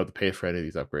upgrades. Like you don't have to pay for any of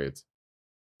these upgrades.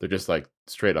 They're just like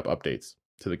straight up updates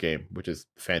to the game, which is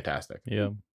fantastic. Yeah.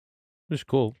 It's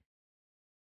cool.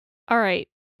 All right.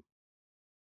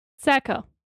 Sacco.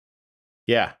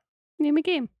 Yeah. Name a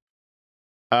game.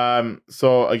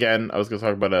 So again, I was gonna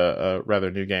talk about a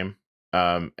rather new game.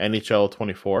 NHL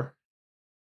 24.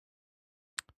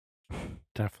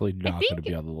 Definitely not going to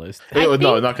be on the list. No,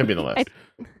 not going to be on the list.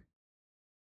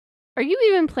 Are you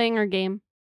even playing our game?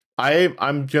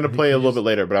 I'm going to play a little bit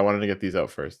later, but I wanted to get these out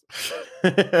first.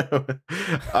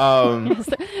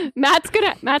 Matt's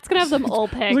gonna have them all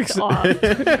picked off.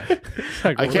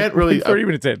 I can't really. 30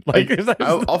 minutes in. Like,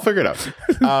 I'll figure it out.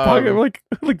 I'm like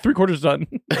 3/4 done.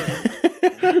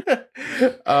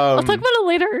 I'll talk about it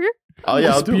later. Oh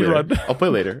yeah, I'll do it later. I'll play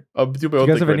later. I'll do my own.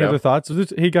 You guys have any other thoughts?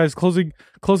 Hey guys, closing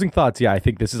thoughts. Yeah, I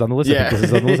think this is on the list. Yeah. I think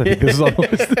this is on the list. I think this is on the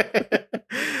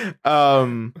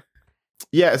list.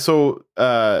 Yeah, so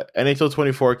NHL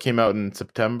 24 came out in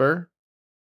September.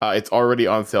 It's already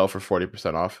on sale for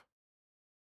 40% off.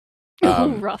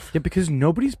 Rough. Yeah, because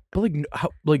nobody's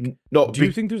no. Do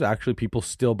you think there's actually people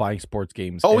still buying sports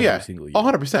games? Oh yeah, single year?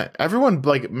 100%. Everyone,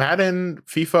 like Madden,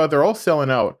 FIFA, they're all selling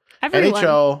out.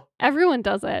 Everyone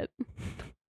does it.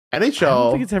 NHL. I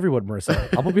don't think it's everyone, Marissa.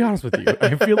 I'm gonna be honest with you.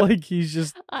 I feel like he's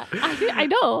just. I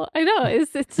know.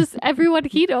 It's just everyone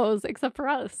he knows except for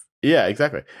us. Yeah,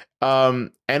 exactly.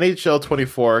 NHL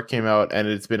 24 came out and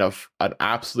it's been an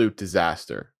absolute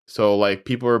disaster. So like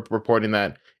people are reporting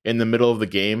that in the middle of the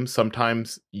game,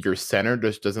 sometimes your center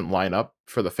just doesn't line up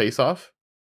for the face-off.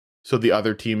 So the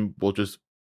other team will just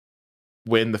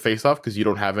win the face-off because you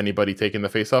don't have anybody taking the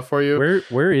face-off for you.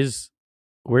 Where is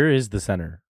the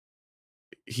center?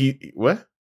 What?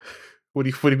 What do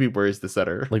you mean? Where is the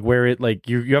center? Like where it like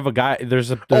you have a guy. He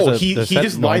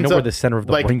just lines up where the center of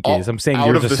the like, rink is. I'm saying out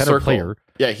there's of a the center circle. player.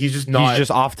 Yeah, he's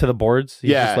just off to the boards.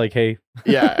 He's just like, hey.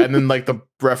 Yeah, and then like the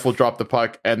ref will drop the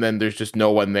puck, and then there's just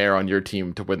no one there on your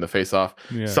team to win the faceoff.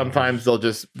 Yeah, sometimes they'll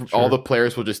just all the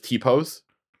players will just T-pose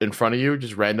in front of you,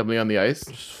 just randomly on the ice,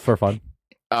 just for fun.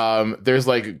 There's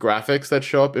like graphics that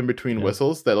show up in between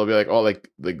whistles that'll be like, oh, like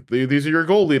these are your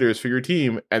goal leaders for your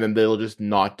team, and then they'll just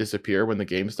not disappear when the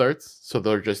game starts, so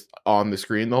they're just on the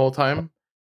screen the whole time,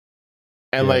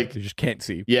 and like you just can't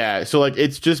see. Yeah, so like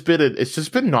it's just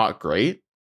been not great,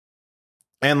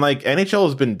 and like NHL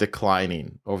has been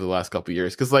declining over the last couple of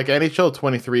years because like NHL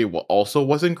 23 also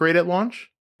wasn't great at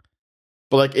launch,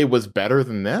 but like it was better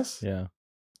than this. Yeah.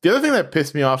 The other thing that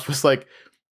pissed me off was like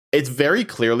it's very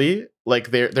clearly like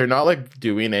they're not like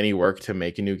doing any work to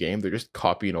make a new game. They're just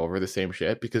copying over the same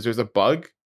shit because there's a bug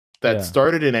that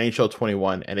started in NHL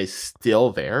 21 and is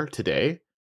still there today.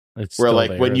 It's where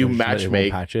like there, when you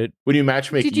matchmake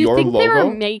Did you your think logo, they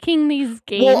were making these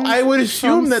games? Well, I would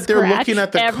assume that they're looking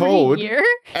at the code year?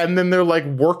 And then they're like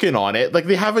working on it. Like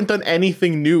they haven't done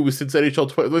anything new since NHL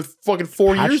 20, like fucking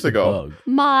 4 years ago. Bug.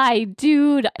 My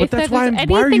dude, but if that's there's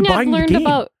why are you buying the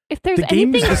game? If there's the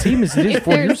game is the same as it is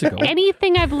 4 years ago.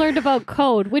 Anything I've learned about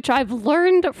code, which I've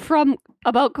learned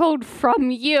about code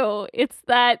from you, it's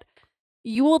that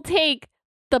you will take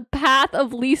the path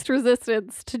of least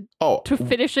resistance to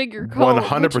finishing your code.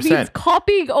 100%. Which means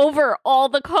copying over all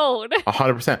the code.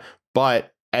 100%.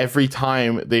 But every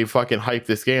time they fucking hype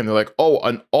this game, they're like, oh,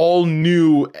 an all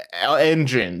new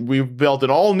engine. We've built an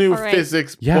all new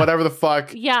physics, whatever the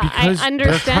fuck. Yeah, because I understand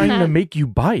they're trying that. to make you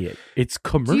buy it. It's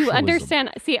commercialism. Do you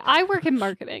understand? See, I work in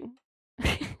marketing.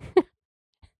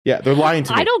 Yeah, they're lying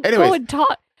to me. I don't go and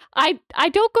talk. I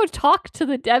don't go talk to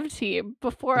the dev team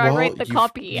before I write the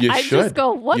copy. I just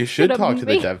go, what's You should talk to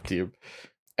the dev team.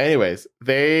 Anyways,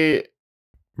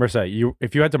 Marissa,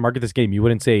 if you had to market this game, you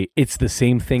wouldn't say it's the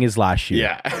same thing as last year.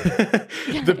 Yeah.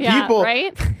 The people,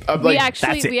 right? Like,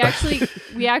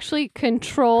 we actually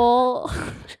control.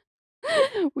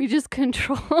 We just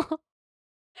control.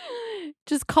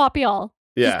 Just copy all.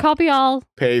 Yeah. Just copy all.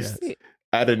 Paste. Yes.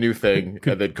 Add a new thing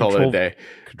and then call it a day.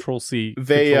 Control C.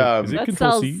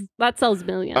 That sells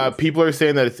millions. People are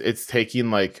saying that it's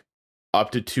taking like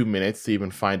up to 2 minutes to even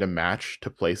find a match to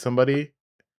play somebody.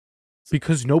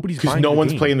 Because no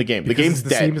one's playing the game. The game's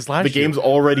dead. Same as last year. Game's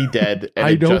already dead, and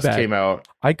it just came out.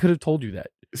 I could have told you that.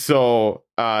 So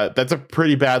that's a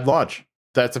pretty bad launch.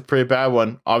 That's a pretty bad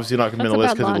one. Obviously not going to be on the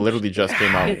list because it literally just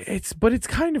came out. It's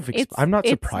kind of. I'm not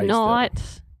surprised.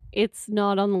 It's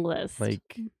not on the list.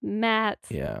 Like Matt.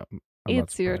 Yeah,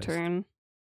 it's your turn.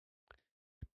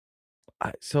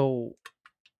 I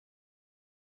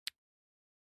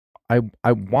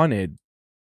wanted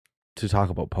to talk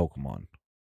about Pokemon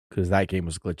because that game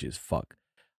was glitchy as fuck.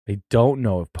 I don't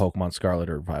know if Pokemon Scarlet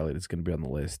or Violet is going to be on the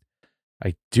list.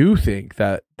 I do think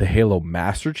that the Halo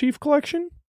Master Chief Collection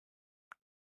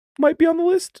might be on the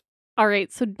list. All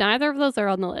right, so neither of those are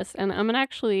on the list. And I'm going to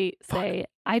actually say,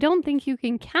 I don't think you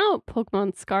can count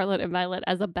Pokemon Scarlet and Violet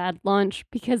as a bad launch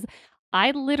because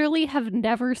I literally have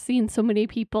never seen so many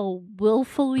people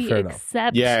willfully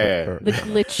accept the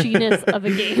glitchiness of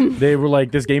a game. They were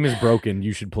like, this game is broken.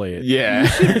 You should play it. Yeah. You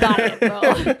should buy it,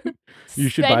 bro. You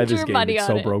should buy this game. It's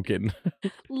so broken.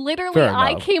 Literally,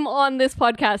 I came on this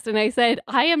podcast and I said,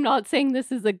 I am not saying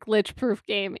this is a glitch-proof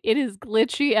game. It is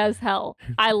glitchy as hell.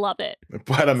 I love it.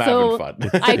 But I'm having fun.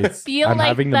 I feel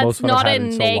like that's not a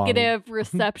negative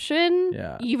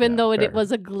reception, even though it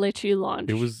was a glitchy launch.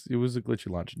 It was a glitchy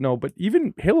launch. No, but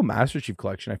even Halo Master Chief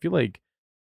Collection, I feel like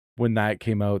when that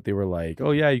came out, they were like,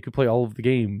 oh yeah, you could play all of the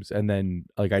games. And then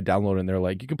like I downloaded and they're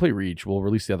like, you can play Reach. We'll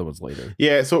release the other ones later.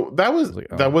 Yeah, so that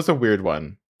was a weird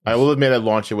one. I will admit at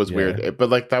launch it was weird. But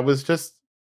like that was just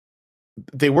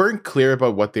they weren't clear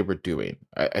about what they were doing,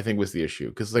 I think was the issue.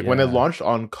 Because like when it launched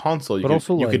on console,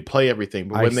 you could play everything.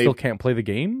 But when they still can't play the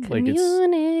game, like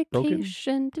it's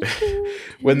broken.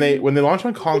 when they launched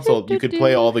on console, you could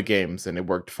play all the games and it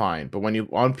worked fine. But when you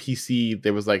on PC,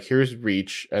 there was like, here's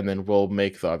Reach, and then we'll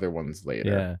make the other ones later.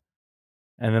 Yeah.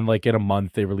 And then like in a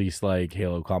month they released like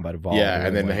Halo Combat Evolved. Yeah,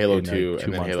 and then like, Halo 2,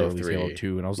 and then Halo 3. Halo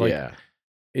 2. And I was like,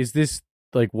 is this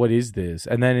like what is this?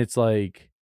 And then it's like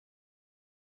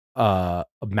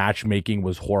matchmaking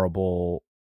was horrible.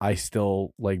 I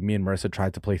still like me and Marissa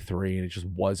tried to play 3 and it just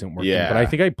wasn't working. But I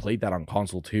think I played that on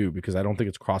console too because I don't think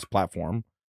it's cross-platform.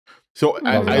 So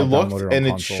I looked and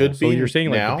it should be. So you're saying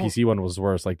now? Like the PC one was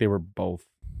worse? Like they were both.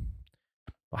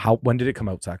 When did it come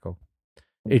out, Sacco?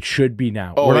 It should be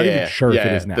now. We're not even sure if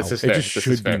it is now. It just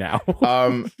should be now.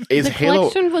 Is the Halo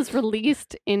collection was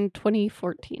released in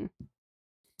 2014.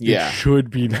 Yeah. It should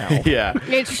be now. Yeah.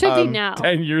 It should be now.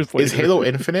 10 years later. Is Halo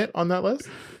Infinite on that list?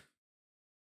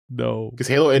 No. Because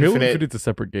Halo Infinite, it's a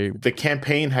separate game. the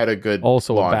campaign had a good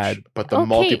Also launch, bad. but the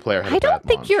multiplayer had a bad I don't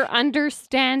think launch. you're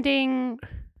understanding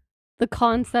the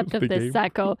concept of The this, game?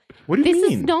 Zeko. What do you This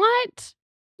mean? is not...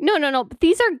 No. But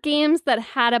these are games that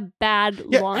had a bad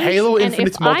launch. Halo and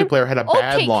Infinite's if I'm- multiplayer had a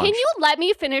bad Okay, launch. can you let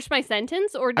me finish my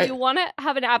sentence, or do I- you want to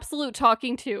have an absolute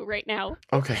talking to right now?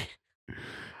 Okay,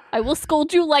 I will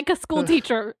scold you like a school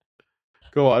teacher.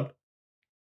 go on.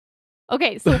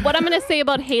 Okay, so what I'm going to say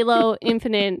about Halo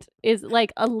Infinite is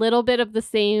like a little bit of the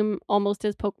same almost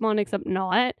as Pokemon, except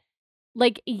not.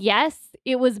 Like, yes,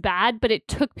 it was bad, but it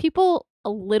took people a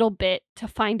little bit to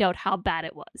find out how bad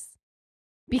it was.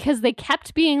 Because they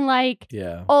kept being like,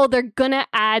 Yeah. oh, they're going to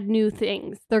add new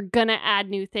things. They're going to add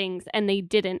new things. And they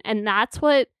didn't. And that's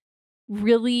what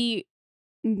really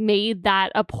made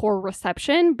that a poor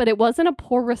reception. But it wasn't a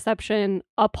poor reception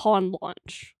upon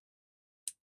launch.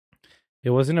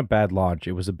 It wasn't a bad launch.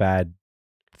 It was a bad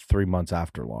 3 months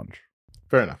after launch.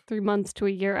 Fair enough. 3 months to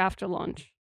a year after launch.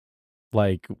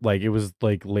 Like it was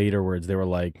like later words. They were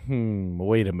like,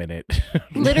 wait a minute.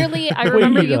 Literally, I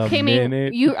remember Wait you a came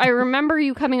minute. in. I remember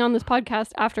you coming on this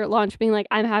podcast after it launched, being like,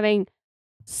 "I'm having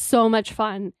so much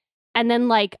fun," and then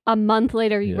like a month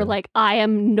later, you were Yeah. like, "I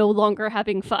am no longer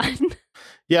having fun."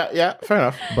 Yeah, fair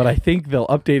enough. But I think they'll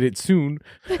update it soon.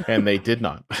 And they did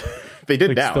not. They did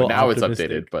Like, now. still Now it's optimistic.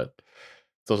 updated, but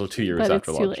it's also 2 years But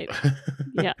after it's too launch. late.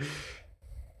 Yeah.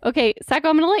 Okay, Sacco,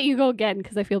 I'm gonna let you go again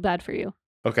because I feel bad for you.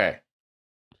 Okay.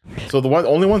 So the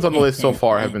only ones on the list so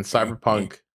far have been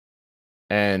Cyberpunk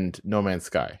and No Man's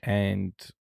Sky. And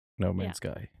No Man's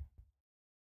Sky.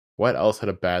 What else had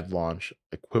a bad launch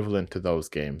equivalent to those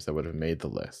games that would have made the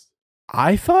list?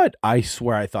 I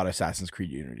swear I thought Assassin's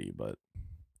Creed Unity, but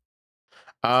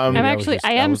I'm that was actually, just-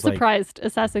 I that am was like- surprised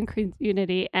Assassin's Creed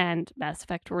Unity and Mass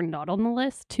Effect were not on the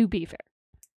list. To be fair,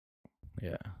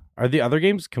 yeah. Are the other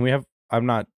games? Can we have? I'm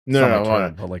not. No, it's not no, my hold turn,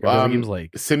 on. But like, are the other games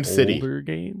like SimCity. older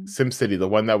games? SimCity, the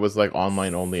one that was like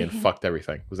online only and Sim- fucked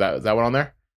everything. Is that one on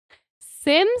there?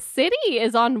 Sim City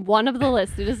is on one of the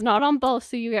lists. It is not on both,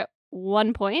 so you get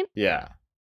 1 point. Yeah.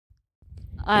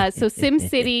 So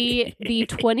SimCity, the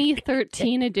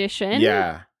 2013 edition.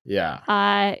 Yeah.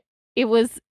 It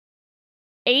was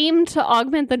aimed to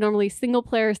augment the normally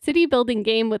single-player city-building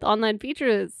game with online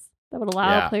features that would allow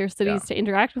Yeah, player cities to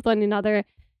interact with one another.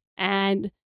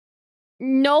 And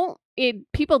no,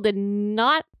 people did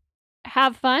not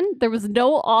have fun. There was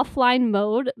no offline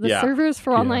mode. The Yeah. servers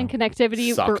for online connectivity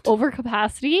were Sucked. over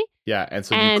capacity. Yeah. And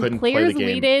so you And couldn't play players the game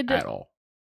waited at all.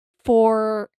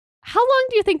 For how long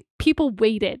do you think people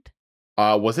waited?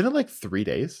 Wasn't it like 3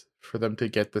 days for them to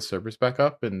get the servers back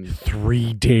up? And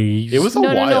 3 days. it was a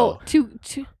No, while.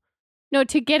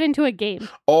 to get into a game.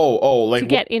 Like to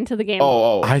get into the game.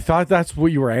 I thought that's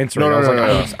what you were answering. No, I was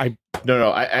no, like, no,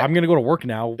 no. I'm gonna go to work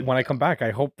now. When I come back,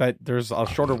 I hope that there's a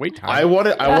shorter wait time. I want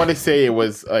to say it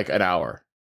was like an hour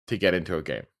to get into a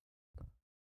game.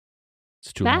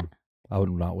 It's too That- long. I would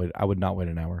not wait. I would not wait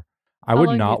an hour. I How would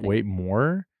long do you not think? wait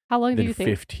more How long do than you think?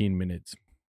 15 minutes.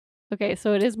 Okay,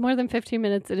 so it is more than 15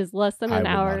 minutes. It is less than I an would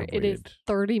not hour. have It is waited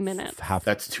 30 minutes.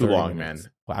 That's too 30 long, minutes.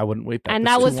 man. Well, I wouldn't wait that. And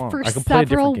That's that too was long. for I can play a different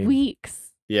several game.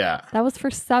 weeks. Yeah. That was for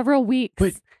several weeks.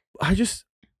 But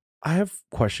I have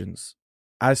questions.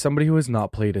 As somebody who has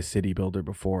not played a city builder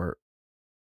before,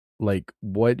 like,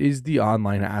 what is the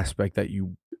online aspect that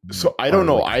you? So I don't are,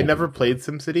 know. like, I never hoping for? played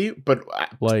SimCity, but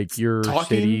Like your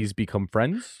talking- cities become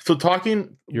friends. so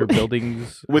talking Your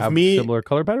buildings With have me- similar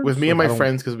color patterns. with me and Like, I my don't-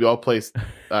 friends, because we all play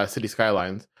City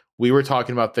Skylines, we were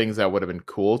talking about things that would have been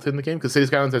cool in the game, because City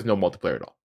Skylines has no multiplayer at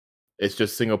all. It's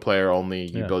just single player only.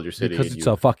 You Yeah, build your city because and it's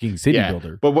you, a fucking city Yeah,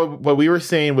 builder. But what we were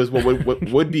saying was what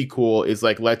would be cool is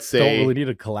like, let's Don't say really need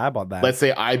a collab on that. let's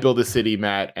say I build a city,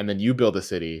 Matt, and then you build a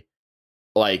city.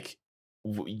 Like,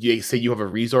 you say you have a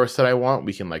resource that I want,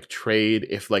 we can like trade.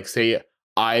 If like say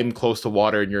I'm close to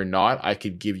water and you're not, I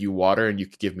could give you water and you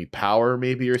could give me power,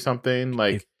 maybe, or something.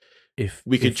 Like, if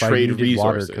we could if I trade needed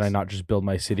resources. Water, can I not just build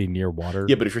my city near water?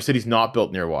 yeah, but if your city's not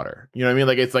built near water, you know what I mean?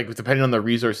 Like, it's like depending on the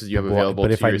resources you have But available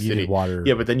if to I your needed city. water,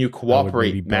 Yeah, but then you maybe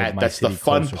cooperate, build Matt. my That's the city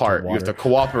fun closer to part. You have to water.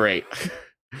 cooperate.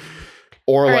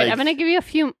 Or All like, right, I'm gonna give you a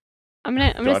few. I'm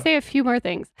gonna on. say a few more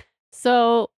things.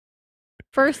 So,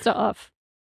 first off,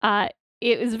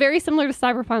 it was very similar to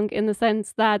Cyberpunk in the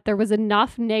sense that there was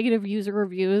enough negative user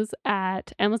reviews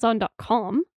at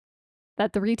Amazon.com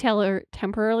that the retailer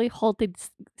temporarily halted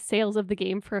sales of the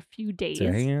game for a few days.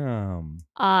 Damn.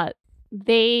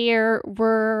 There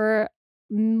were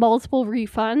multiple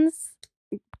refunds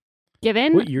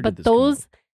given, What year did but this come out? those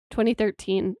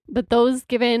 2013, but those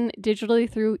given digitally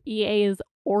through EA's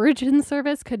Origin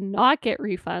service could not get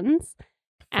refunds.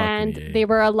 And EA. they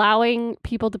were allowing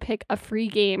people to pick a free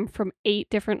game from 8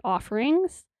 different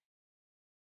offerings.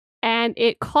 And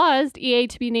it caused EA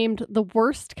to be named the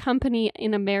worst company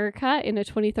in America in a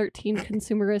 2013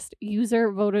 consumerist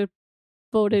user voted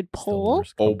poll.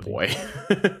 Oh boy.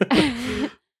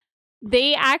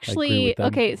 They actually, with them.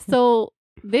 okay, so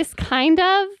this kind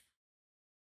of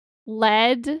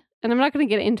led, and I'm not going to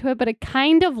get into it, but it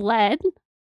kind of led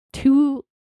to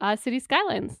City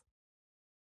Skylines.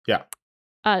 Yeah.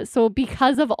 So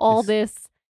because of all This- this,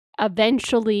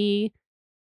 eventually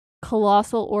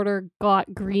Colossal Order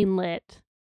got greenlit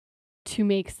to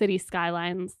make City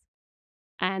Skylines.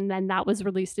 And then that was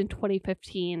released in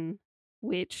 2015,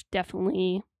 which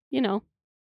definitely,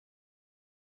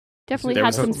 definitely there had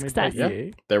was some something success.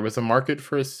 Yeah. There was a market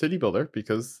for a city builder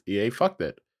because EA fucked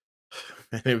it.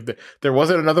 And if there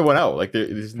wasn't another one out. Like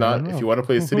there's not. If you want to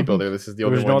play a city builder, this is the There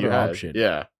only was no one you other had. option.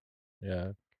 Yeah.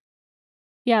 Yeah.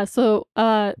 Yeah, so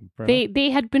Fair enough. they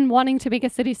had been wanting to make a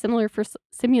city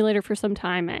simulator for some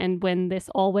time, and when this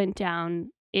all went down,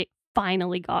 it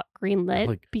finally got greenlit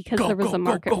Like, because go, there was go, a go,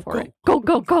 market go, for go.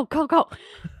 it. Go.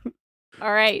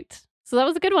 All right. So that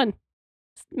was a good one.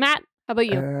 Matt, how about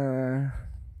you?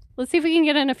 Let's see if we can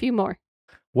get in a few more.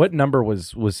 What number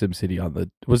was SimCity on the?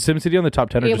 Was SimCity on the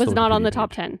top 10? Or It just was not on Wikipedia the top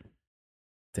page?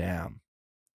 10.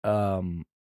 Damn.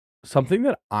 Something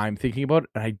that I'm thinking about,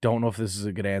 and I don't know if this is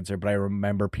a good answer, but I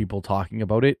remember people talking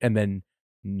about it, and then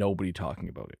nobody talking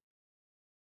about it.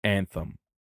 Anthem.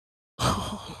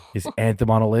 Is Anthem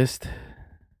on a list?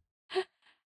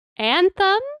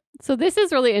 Anthem? So this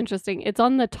is really interesting. It's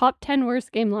on the top 10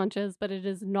 worst game launches, but it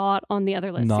is not on the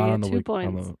other list. Not So you on get the 2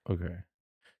 points. okay.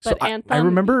 But So Anthem, I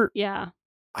remember. Yeah.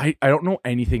 I don't know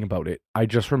anything about it. I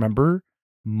just remember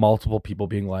multiple people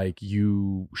being like,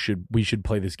 we should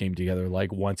play this game together.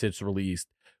 Like once it's released,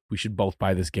 we should both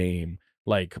buy this game.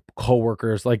 Like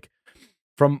coworkers, like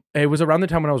it was around the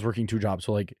time when I was working 2 jobs.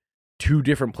 So like 2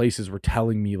 different places were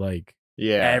telling me like,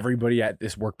 Yeah. everybody at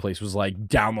this workplace was like,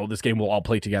 download this game, we'll all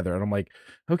play together. And I'm like,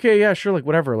 okay, yeah, sure, like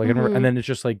whatever. Like, I remember, and then it's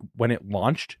just like when it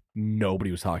launched,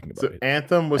 nobody was talking about So it.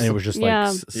 Anthem was And it was just Yeah.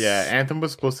 like, yeah, Anthem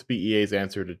was supposed to be EA's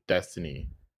answer to Destiny.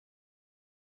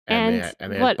 And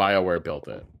they what- had BioWare built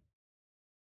it.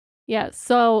 Yeah,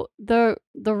 so the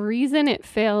reason it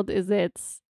failed is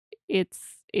it's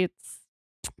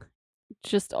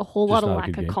just a whole Just lot of not a lack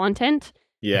good of game. content.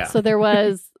 Yeah. So there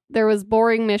was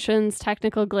boring missions,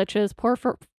 technical glitches,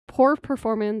 poor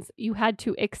performance. You had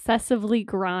to excessively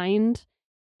grind,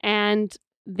 and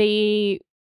they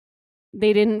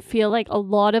didn't feel like a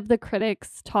lot of the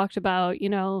critics talked about,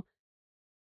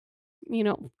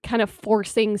 kind of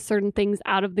forcing certain things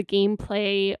out of the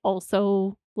gameplay,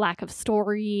 also lack of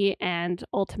story, and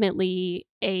ultimately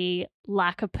a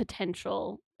lack of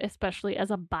potential, especially as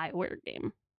a BioWare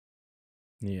game.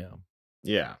 yeah.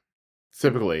 Yeah.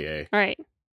 Typically a All right.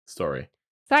 story.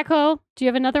 Sacco, do you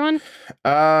have another one?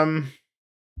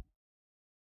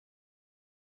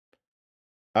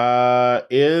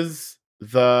 Is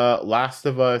the Last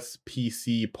of Us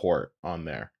PC port on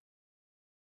there?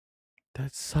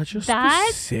 That's such a That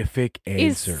specific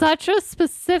Is answer. such a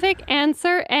specific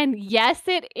answer, and yes,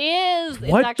 it is.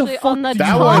 What It's the actually fuck on the do That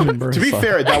you top. mean? one, to be Marissa.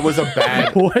 fair, that was a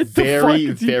bad, What the very,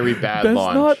 fuck is very bad That's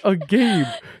launch. not a game.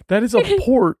 That is a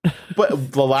port.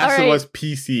 But The Last All of right. Us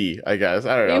PC, I guess.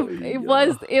 I don't know. It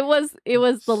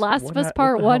was The Last of Us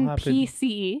Part what the hell 1 happened?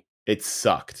 PC It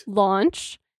sucked.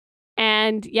 launch.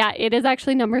 And yeah, it is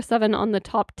actually number 7 on the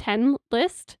top 10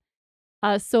 list.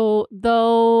 So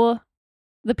though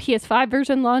the PS5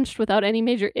 version launched without any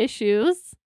major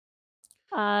issues,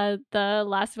 the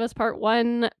Last of Us Part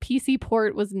 1 PC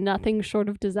port was nothing short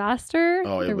of disaster.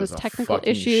 Oh, it There was was a technical fucking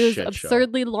issues, shit show.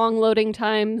 absurdly long loading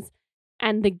times,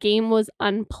 and the game was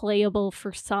unplayable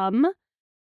for some.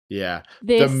 Yeah.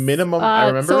 This, minimum- I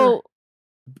remember so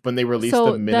When they released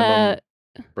So the minimum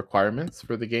requirements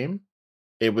for the game,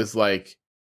 it was like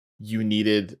you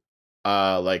needed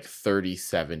like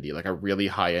 3070, like a really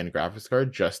high-end graphics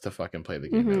card just to fucking play the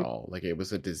game Mhm. at all. Like it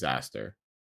was a disaster.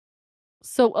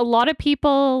 So a lot of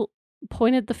people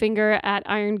pointed the finger at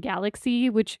Iron Galaxy,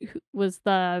 which was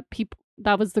the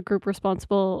group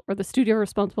responsible, or the studio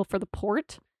responsible for the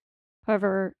port.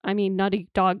 However, I mean, Naughty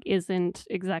Dog isn't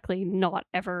exactly not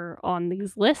ever on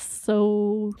these lists,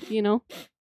 so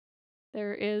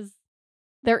there is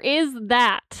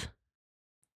that.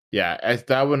 Yeah, as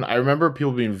that one, I remember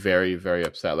people being very, very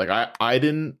upset. Like it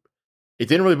didn't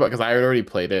really, because I had already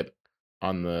played it.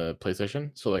 on the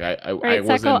PlayStation. So like I right,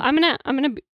 wasn't. Sacco, I'm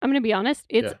gonna be honest.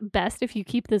 It's best if you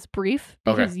keep this brief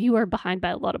because you are behind by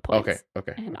a lot of points.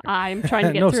 Okay. And I'm trying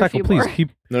to get no, through Sacco, a few please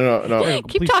more. No.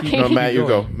 Keep talking. No, Matt, you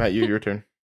go. Matt, your turn.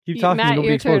 Keep talking. Matt, Nobody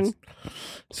your explodes. turn.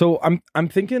 So I'm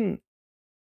thinking,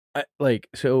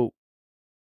 so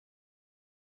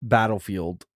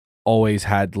Battlefield always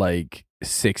had like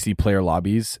 60 player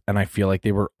lobbies, and I feel like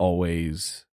they were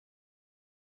always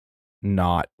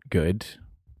not good.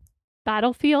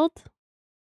 Battlefield.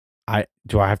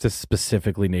 Do I have to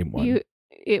specifically name one?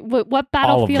 What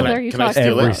Battlefield are you talking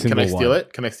about? Can I steal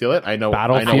it? Can I steal it? I know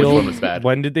which one was bad.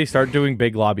 When did they start doing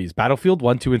big lobbies? Battlefield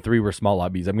 1, 2, and 3 were small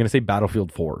lobbies. I'm going to say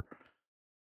Battlefield 4.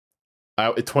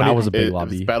 That was a big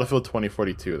lobby. It was Battlefield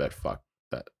 2042 that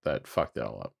fucked it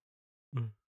all up.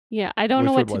 Yeah, I don't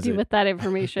know what to do with that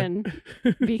information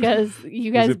because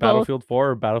you guys was it Battlefield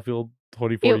 4 or Battlefield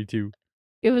 2042?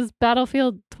 It was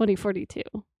Battlefield 2042.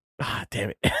 Ah, damn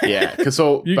it. Yeah, because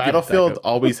Battlefield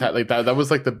always had like that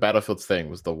was like the Battlefield's thing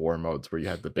was the war modes where you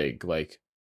had the big like.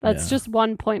 That's just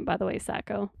 1 point, by the way,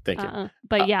 Sacco. Thank you.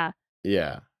 But yeah.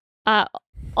 Yeah.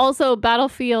 Also,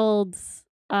 Battlefield's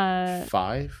 5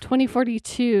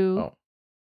 2042. Oh.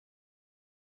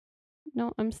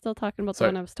 No, I'm still talking about the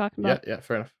one I was talking about. Yeah,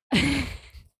 fair enough.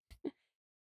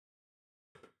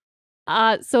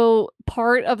 So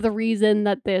part of the reason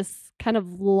that this kind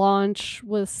of launch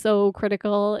was so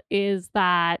critical is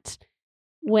that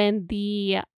when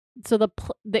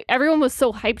everyone was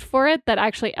so hyped for it that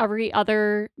actually every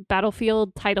other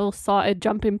Battlefield title saw a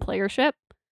jump in playership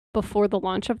before the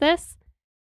launch of this.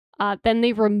 Then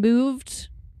they removed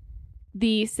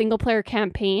the single player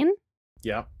campaign.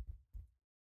 Yeah.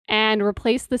 And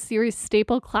replaced the series'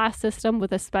 staple class system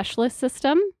with a specialist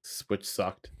system. Which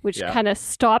sucked. Which kind of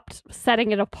stopped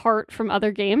setting it apart from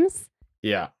other games.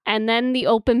 Yeah. And then the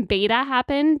open beta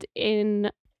happened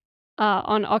on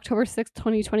October 6th,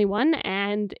 2021.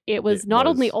 And it was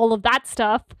only all of that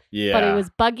stuff, but it was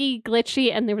buggy,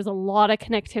 glitchy, and there was a lot of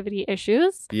connectivity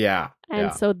issues. Yeah.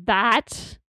 And so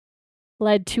that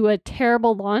led to a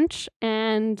terrible launch,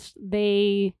 and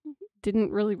they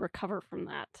didn't really recover from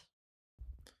that.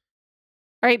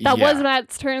 All right, that was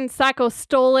Matt's turn. Sacco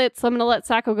stole it, so I'm going to let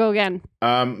Sacco go again.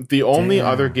 The only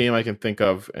other game I can think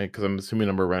of, because I'm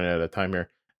assuming we're running out of time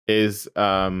here, is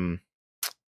oh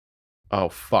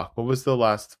fuck, what was the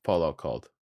last Fallout called?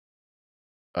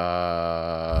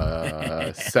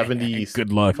 70.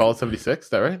 Good luck. Fallout 76.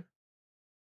 Is that right?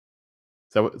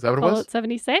 Is that what it was? Fallout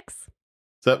 76.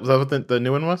 Was that what the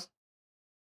new one was?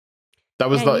 That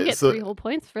was you get 3 whole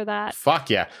points for that. Fuck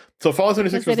yeah! So Fallout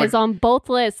 76 was is on both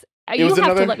lists. You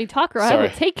have to let me talk, or I will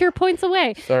take your points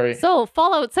away. Sorry. So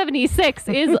Fallout 76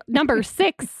 is number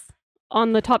 6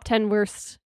 on the top 10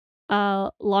 worst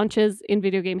launches in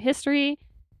video game history.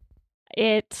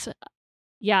 It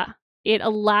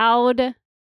allowed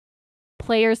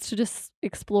players to just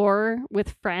explore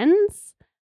with friends,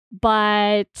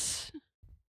 but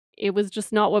it was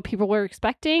just not what people were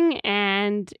expecting,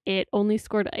 and it only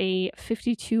scored a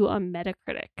 52 on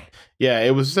Metacritic. Yeah,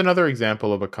 it was just another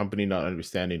example of a company not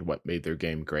understanding what made their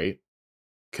game great,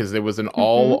 because it was an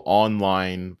all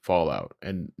online Fallout,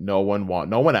 and no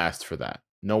one asked for that.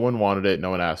 No one wanted it. No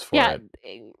one asked for it.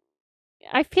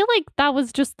 I feel like that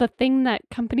was just the thing that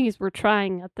companies were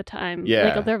trying at the time.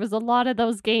 Yeah, like there was a lot of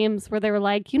those games where they were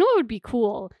like, you know what would be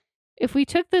cool if we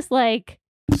took this like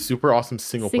super awesome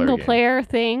single player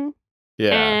thing.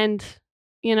 Yeah. And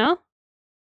I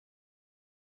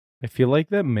feel like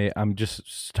that I'm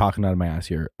just talking out of my ass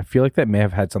here. I feel like that may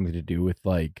have had something to do with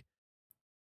like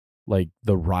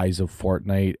the rise of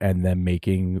Fortnite and them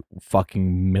making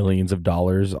fucking millions of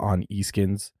dollars on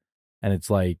eskins. And it's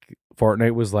like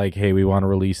Fortnite was like, hey, we want to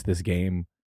release this game,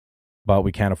 but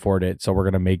we can't afford it. So we're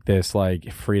going to make this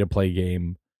like free to play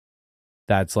game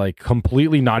that's like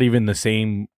completely not even the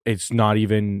same. It's not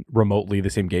even remotely the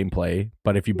same gameplay.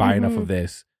 But if you buy enough of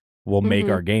this, we'll make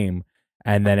our game.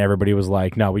 And then everybody was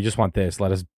like, no, we just want this.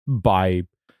 Let us buy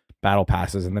battle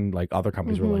passes. And then like other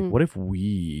companies were like, what if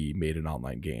we made an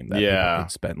online game that people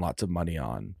could spend lots of money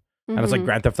on? And it's like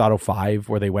Grand Theft Auto 5,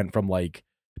 where they went from like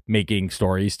making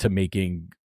stories to making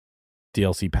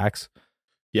DLC packs.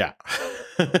 Yeah.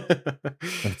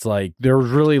 It's like there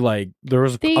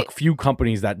was a few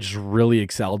companies that just really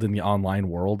excelled in the online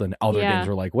world, and other games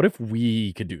were like, what if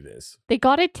we could do this? They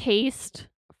got a taste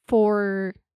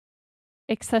for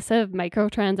excessive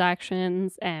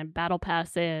microtransactions and battle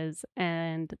passes,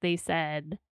 and they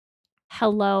said,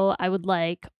 hello, I would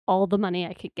like all the money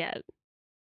I could get.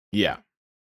 Yeah.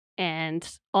 And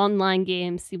online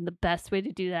games seem the best way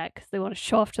to do that because they want to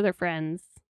show off to their friends.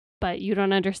 But you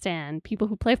don't understand. People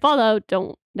who play Fallout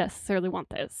don't necessarily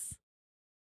want this.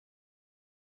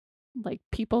 Like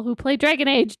people who play Dragon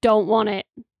Age don't want it.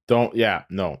 Don't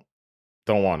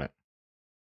want it.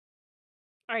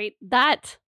 All right,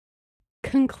 that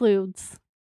concludes.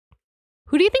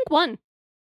 Who do you think won?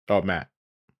 Oh, Matt.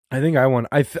 I think I won.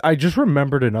 I just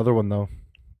remembered another one though.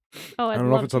 Oh, I don't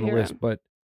know if it's on the list, but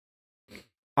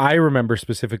I remember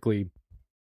specifically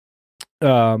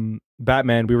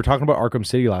Batman. We were talking about Arkham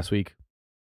City last week,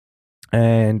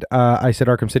 and I said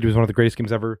Arkham City was one of the greatest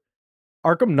games ever.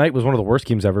 Arkham Knight was one of the worst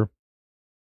games ever.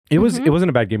 It wasn't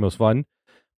a bad game. It was fun,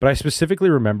 but I specifically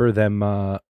remember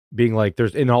them being like,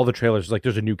 "There's in all the trailers, like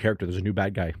there's a new character, there's a new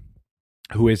bad guy.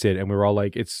 Who is it?" And we were all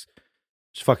like, "It's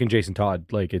fucking Jason Todd.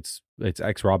 Like it's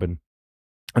ex-Robin."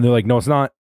 And they're like, "No, it's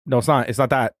not. No, it's not. It's not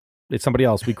that. It's somebody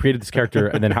else. We created this character,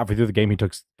 and then halfway through the game, he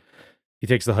takes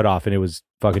the hood off, and it was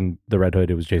fucking the Red Hood.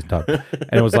 It was Jason Todd,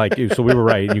 and it was like, so we were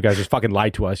right, and you guys just fucking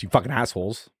lied to us. You fucking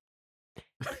assholes."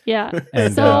 Yeah.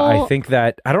 And I think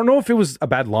that I don't know if it was a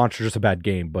bad launch or just a bad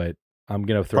game, but I'm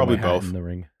gonna throw Probably my hat both in the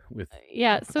ring with.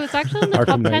 Yeah, so it's actually on the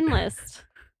top 10 list.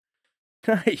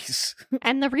 Nice.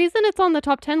 And the reason it's on the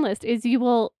top 10 list is you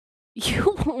will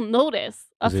notice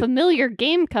a familiar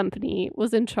game company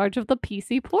was in charge of the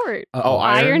PC port.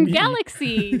 Iron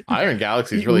Galaxy. Iron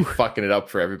Galaxy is really fucking it up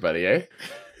for everybody, eh?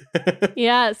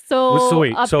 Yeah, so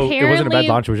wait, so it wasn't a bad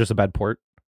launch, it was just a bad port?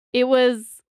 It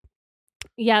was,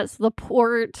 yes, the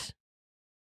port.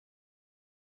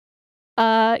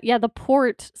 The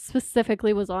port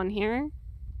specifically was on here.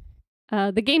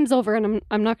 The game's over, and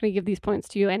I'm not going to give these points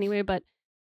to you anyway, but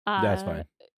that's fine.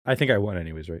 I think I won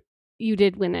anyways, right? You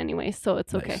did win anyway, so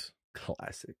it's nice. Okay.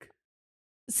 Classic.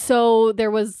 So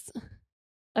there was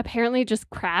apparently just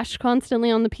crashed constantly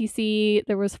on the PC.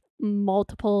 There was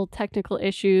multiple technical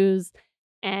issues,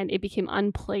 and it became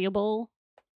unplayable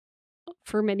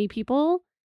for many people.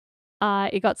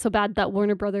 It got so bad that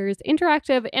Warner Brothers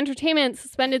Interactive Entertainment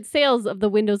suspended sales of the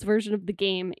Windows version of the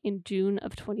game in June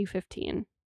of 2015.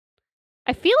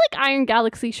 I feel like Iron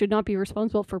Galaxy should not be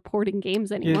responsible for porting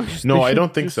games anymore. Yeah, no, I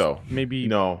don't think so. Maybe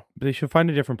no. They should find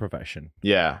a different profession.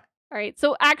 Yeah. All right.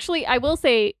 So actually, I will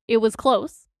say it was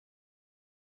close.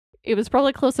 It was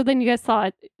probably closer than you guys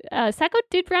thought. Sacco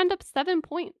did round up 7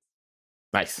 points.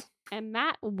 Nice. And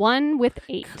Matt won with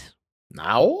 8.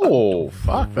 No,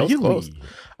 fuck, that was close.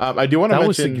 I do want to mention... That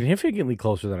was significantly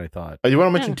closer than I thought. I do want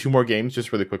to mention 2 more games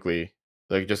just really quickly,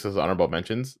 like just as honorable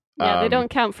mentions. Yeah, they don't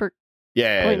count for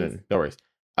no worries.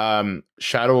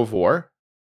 Shadow of War,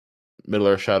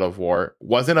 Middle-earth Shadow of War,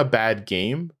 wasn't a bad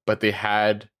game, but they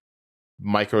had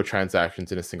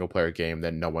microtransactions in a single-player game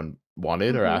that no one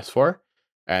wanted or asked for,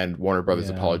 and Warner Brothers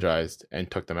apologized and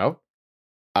took them out.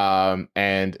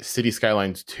 And City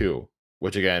Skylines 2,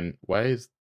 which again, why is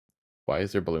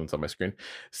there balloons on my screen?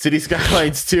 City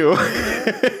Skylines 2.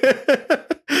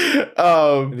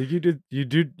 I think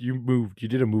you moved. You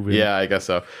did a move in. Yeah, I guess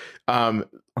so.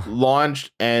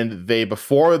 Launched, and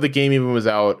before the game even was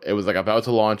out, it was like about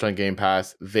to launch on Game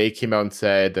Pass. They came out and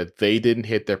said that they didn't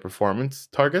hit their performance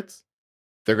targets.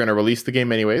 They're going to release the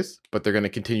game anyways, but they're going to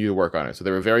continue to work on it. So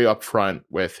they were very upfront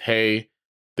with, hey,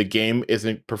 the game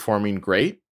isn't performing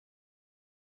great.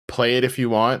 Play it if you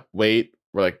want. Wait.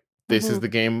 We're like, this is the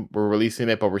game. We're releasing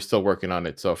it, but we're still working on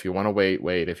it. So if you want to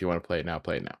wait. If you want to play it now,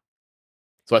 play it now.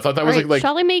 So I thought that was like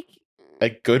shall I make a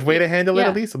good way to handle it,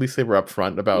 at least. At least they were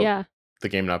upfront about the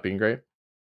game not being great.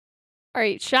 All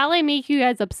right. Shall I make you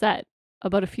guys upset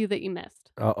about a few that you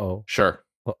missed? Uh-oh. Sure.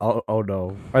 Oh,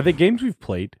 no. Are they games we've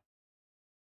played?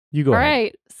 You go ahead. All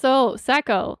right. So,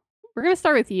 Sacco, we're going to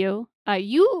start with you.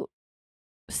 You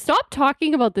stopped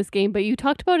talking about this game, but you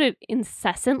talked about it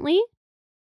incessantly.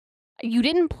 You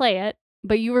didn't play it,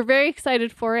 but you were very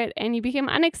excited for it, and you became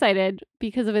unexcited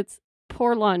because of its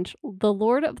poor launch. The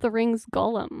Lord of the Rings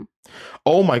Gollum.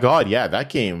 Oh my god, yeah, that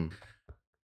game.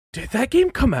 Did that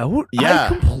game come out? Yeah.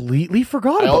 I completely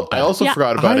forgot about that. I also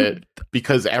forgot about it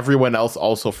because everyone else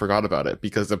also forgot about it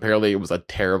because apparently it was a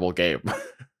terrible game.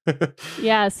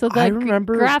 Yeah, so the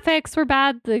graphics were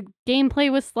bad, the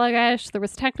gameplay was sluggish, there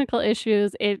was technical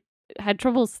issues, it had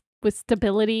troubles with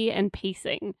stability and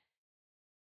pacing.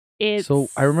 So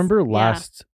I remember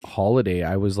last holiday,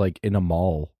 I was like in a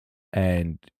mall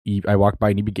and I walked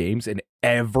by EB Games and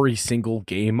every single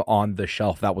game on the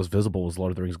shelf that was visible was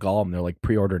Lord of the Rings Gollum. They're like,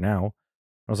 pre-order now.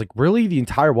 I was like, really? The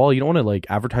entire wall? You don't want to like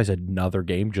advertise another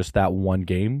game, just that one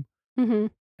game? Mm-hmm.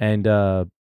 And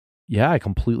I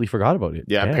completely forgot about it.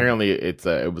 Yeah, apparently it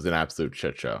was an absolute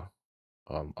shit show.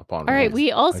 Upon all right,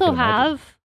 we also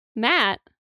have Matt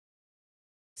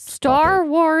Star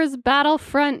Wars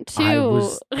Battlefront 2. I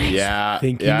was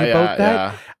thinking about that.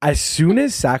 Yeah. As soon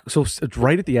as Sacco, so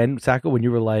right at the end, Sacco, when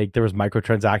you were like, there was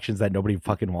microtransactions that nobody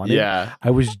fucking wanted. Yeah. I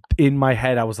was in my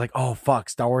head, I was like, oh fuck,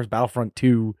 Star Wars Battlefront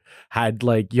 2 had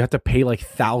like, you have to pay like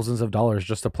thousands of dollars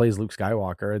just to play as Luke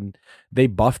Skywalker, and they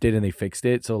buffed it and they fixed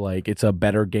it. So like, it's a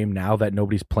better game now that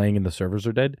nobody's playing and the servers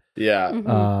are dead.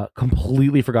 Yeah.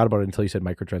 Completely forgot about it until you said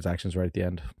microtransactions right at the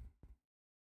end.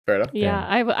 Fair enough. Yeah,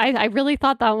 I really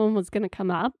thought that one was going to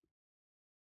come up.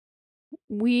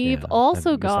 We've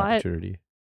also got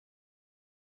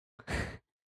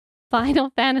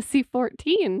Final Fantasy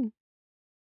 14.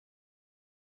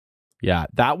 Yeah,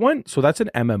 that one. So that's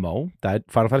an MMO. That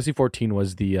Final Fantasy 14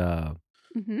 was the.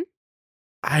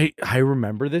 I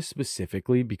remember this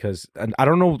specifically because, and I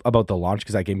don't know about the launch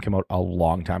because that game came out a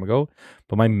long time ago,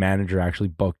 but my manager actually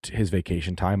booked his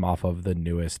vacation time off of the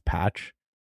newest patch.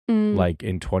 Like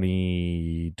in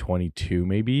 2022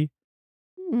 maybe,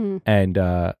 and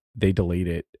they delayed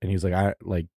it, and he was like,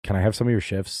 can I have some of your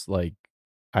shifts? Like,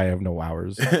 I have no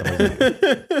hours.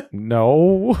 Like,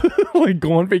 no. Like,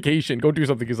 go on vacation, go do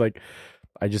something. He's like,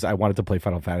 I wanted to play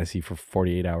Final Fantasy for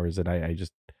 48 hours, and I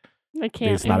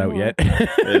can't. It's not anymore. Out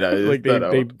yet. Like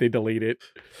they delayed it.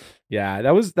 Yeah,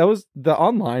 that was the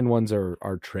online ones are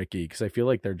tricky because I feel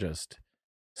like they're just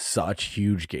such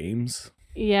huge games.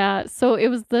 Yeah, so it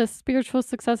was the spiritual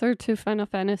successor to Final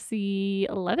Fantasy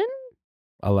 11?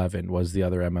 11 was the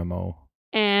other MMO.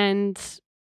 And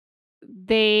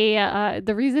they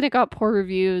the reason it got poor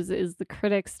reviews is the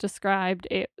critics described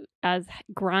it as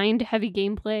grind heavy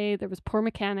gameplay, there was poor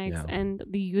mechanics, and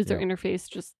the user interface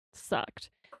just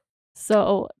sucked.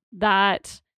 So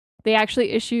that they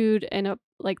actually issued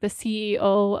the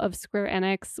CEO of Square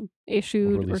Enix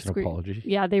issued an apology.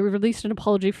 Yeah, they released an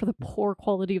apology for the poor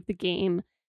quality of the game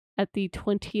at the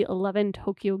 2011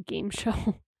 Tokyo Game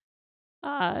Show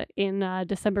in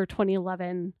December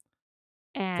 2011.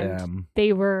 And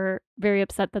they were very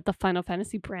upset that the Final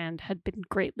Fantasy brand had been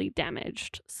greatly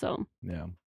damaged. So yeah,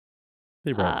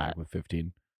 they brought it back with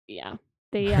 15. Yeah,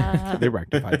 they they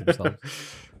rectified themselves.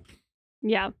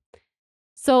 Yeah.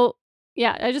 So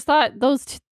yeah, I just thought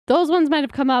those ones might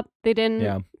have come up. They didn't.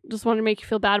 Yeah. Just wanted to make you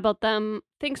feel bad about them.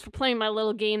 Thanks for playing my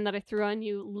little game that I threw on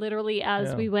you literally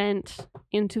as we went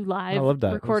into live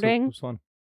recording. It was fun.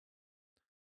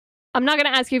 I'm not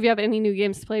going to ask you if you have any new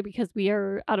games to play because we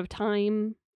are out of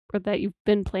time, or that you've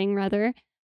been playing rather.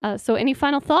 So any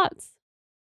final thoughts?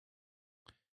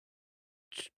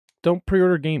 Don't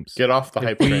pre-order games. Get off the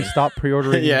hype train. We stop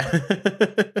pre-ordering. Yeah.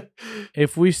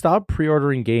 If we stop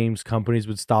pre-ordering games, companies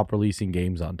would stop releasing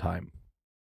games on time.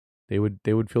 They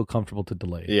would feel comfortable to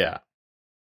delay. Yeah.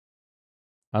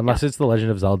 Unless it's The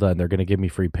Legend of Zelda and they're going to give me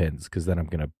free pins, because then I'm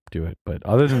going to do it. But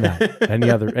other than that,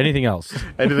 anything else.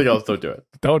 Anything else, don't do it.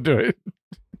 Don't do it.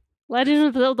 Legend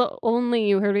of Zelda only.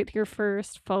 You heard it here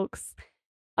first, folks.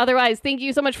 Otherwise, thank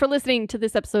you so much for listening to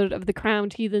this episode of the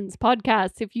Crowned Heathens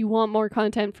podcast. If you want more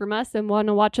content from us and want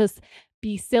to watch us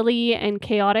be silly and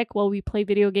chaotic while we play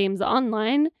video games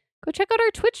online, go check out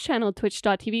our Twitch channel,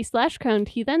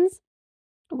 twitch.tv/crownedheathens,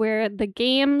 where the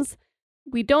games,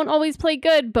 we don't always play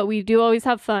good, but we do always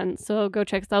have fun. So go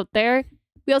check us out there.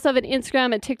 We also have an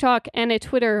Instagram, a TikTok, and a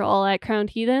Twitter, all at Crowned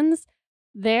Heathens,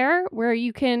 there where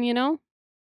you can,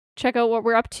 check out what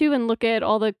we're up to and look at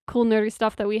all the cool nerdy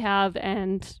stuff that we have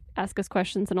and ask us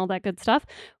questions and all that good stuff.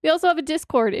 We also have a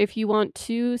Discord if you want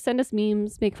to send us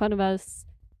memes, make fun of us,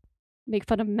 make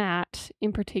fun of Matt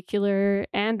in particular,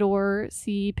 and or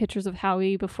see pictures of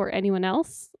Howie before anyone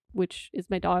else, which is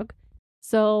my dog.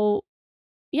 So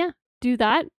yeah, do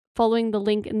that following the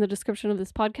link in the description of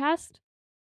this podcast.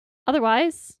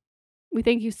 Otherwise, we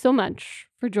thank you so much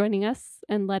for joining us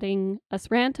and letting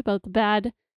us rant about the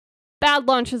bad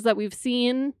launches that we've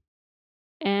seen.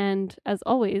 And as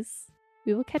always,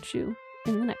 we will catch you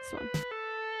in the next one.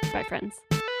 Bye, friends.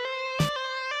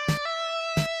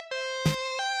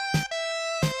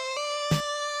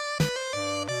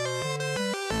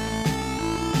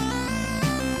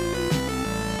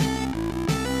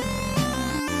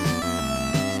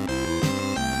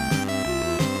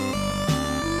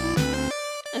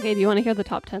 Okay, do you want to hear the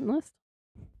top 10 list?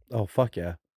 Oh, fuck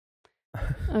yeah.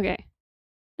 Okay.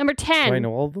 Number 10. Do I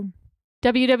know all of them?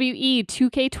 WWE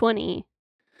 2K20.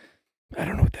 I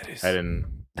don't know what that is.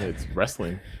 It's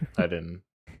wrestling.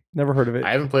 Never heard of it.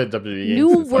 I haven't played WWE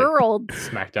New World.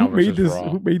 SmackDown versus Raw.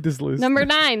 Who made this list? Number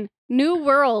 9. New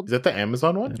World. Is that the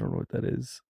Amazon one? I don't know what that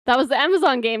is. That was the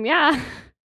Amazon game, yeah.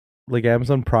 Like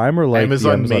Amazon Prime or like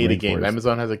Amazon made a game.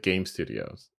 Amazon has a game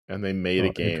studios, and they made a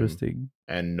game. Interesting.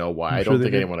 And no why. I sure don't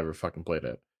think anyone ever fucking played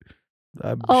it.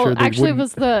 Actually, it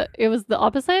was the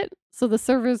opposite. So the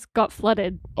servers got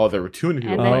flooded. Oh, there were too many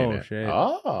people playing it. Shit.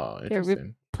 Oh,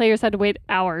 interesting. Players had to wait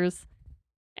hours.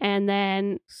 And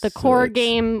then the core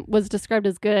game was described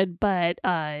as good, but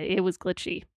it was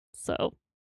glitchy. So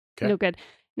no good.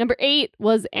 Number 8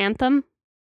 was Anthem.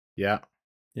 Yeah.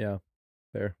 Yeah.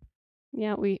 Fair.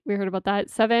 Yeah, we heard about that.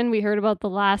 7, we heard about The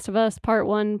Last of Us Part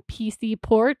 1 PC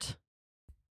port.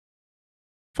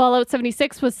 Fallout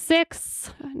 76 was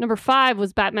 6. Number 5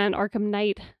 was Batman Arkham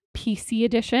Knight PC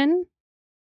edition.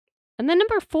 And then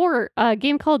number 4, a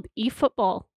game called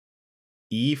eFootball.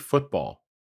 eFootball.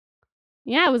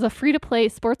 Yeah, it was a free-to-play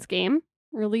sports game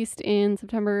released in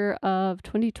September of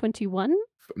 2021.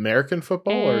 American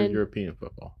football or European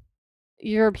football?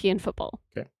 European football.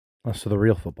 Okay. Oh, so the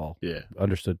real football. Yeah.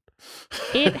 Understood.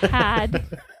 It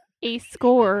had a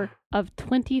score of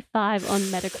 25 on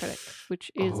Metacritic,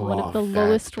 which is one of the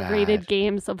lowest rated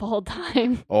games of all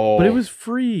time. Oh, but it was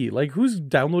free. Like, who's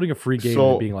downloading a free game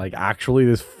and being like, actually,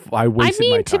 I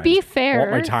wasted my time. To be fair, I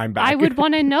want my time back. I would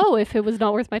want to know if it was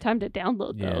not worth my time to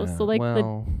download those. So, like,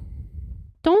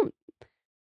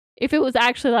 if it was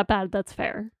actually that bad, that's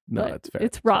fair. No, that's fair.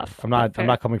 It's rough. I'm not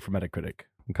coming for Metacritic.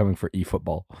 I'm coming for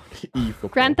eFootball.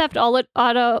 Grand Theft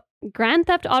Auto,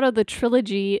 the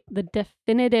Trilogy, the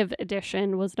definitive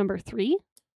edition was number 3.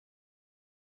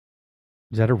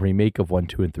 Is that a remake of 1,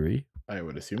 2, and 3? I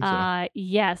would assume so.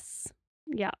 Yes.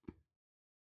 Yeah.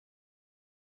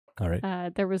 All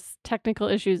right. There was technical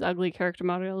issues, ugly character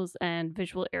models, and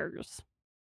visual errors.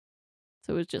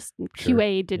 So it was just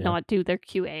QA did not do their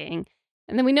QAing.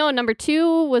 And then we know number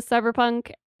 2 was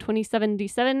Cyberpunk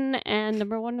 2077, and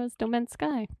number 1 was No Man's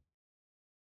Sky.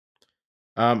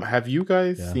 Have you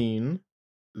guys seen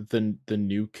the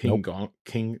new King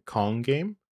Kong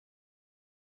game?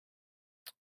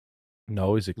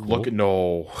 No, is it cool?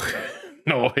 No,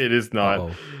 it is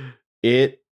not.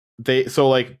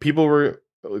 Uh-oh. People were.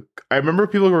 I remember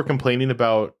people were complaining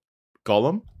about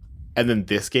Gollum, and then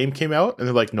this game came out, and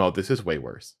they're like, "No, this is way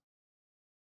worse."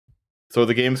 So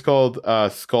the game's called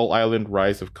Skull Island: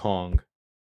 Rise of Kong.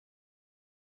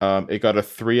 It got a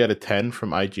 3 out of 10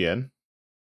 from IGN.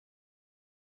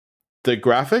 The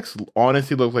graphics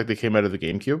honestly look like they came out of the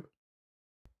GameCube.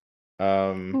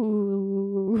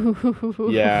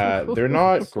 Yeah, they're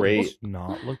not great. It's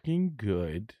not looking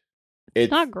good.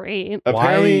 It's not great.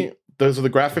 Apparently, the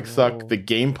graphics suck. The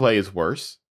gameplay is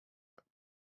worse.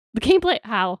 The gameplay?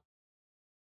 How?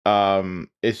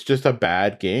 It's just a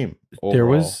bad game.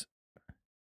 Overall.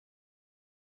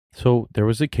 There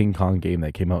was a King Kong game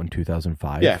that came out in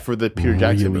 2005. Yeah, for the Peter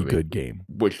Jackson movie. Really good game.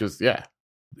 Which was,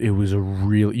 It was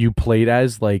you played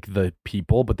as like the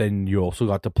people, but then you also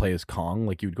got to play as Kong.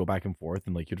 Like you would go back and forth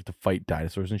and like you'd have to fight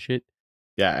dinosaurs and shit.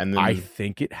 Yeah, and then I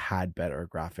think it had better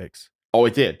graphics. Oh,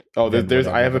 it did. Oh, there's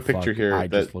I have a picture here I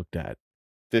just looked at.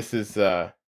 This is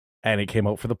and it came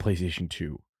out for the PlayStation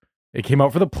 2. It came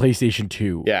out for the PlayStation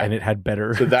 2. Yeah, and it had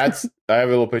better. So I have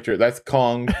a little picture. That's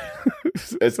Kong.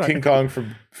 It's King Kong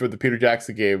for the Peter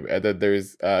Jackson game, and then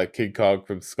there's King Kong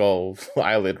from Skull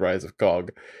Island: Rise of Kong,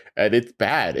 and it's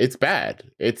bad. It's bad.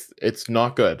 It's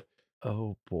not good.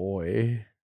 Oh boy.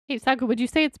 Hey Saku, would you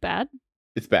say it's bad?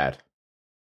 It's bad.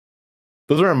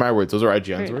 Those aren't my words. Those are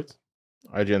IGN's words.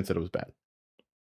 IGN said it was bad.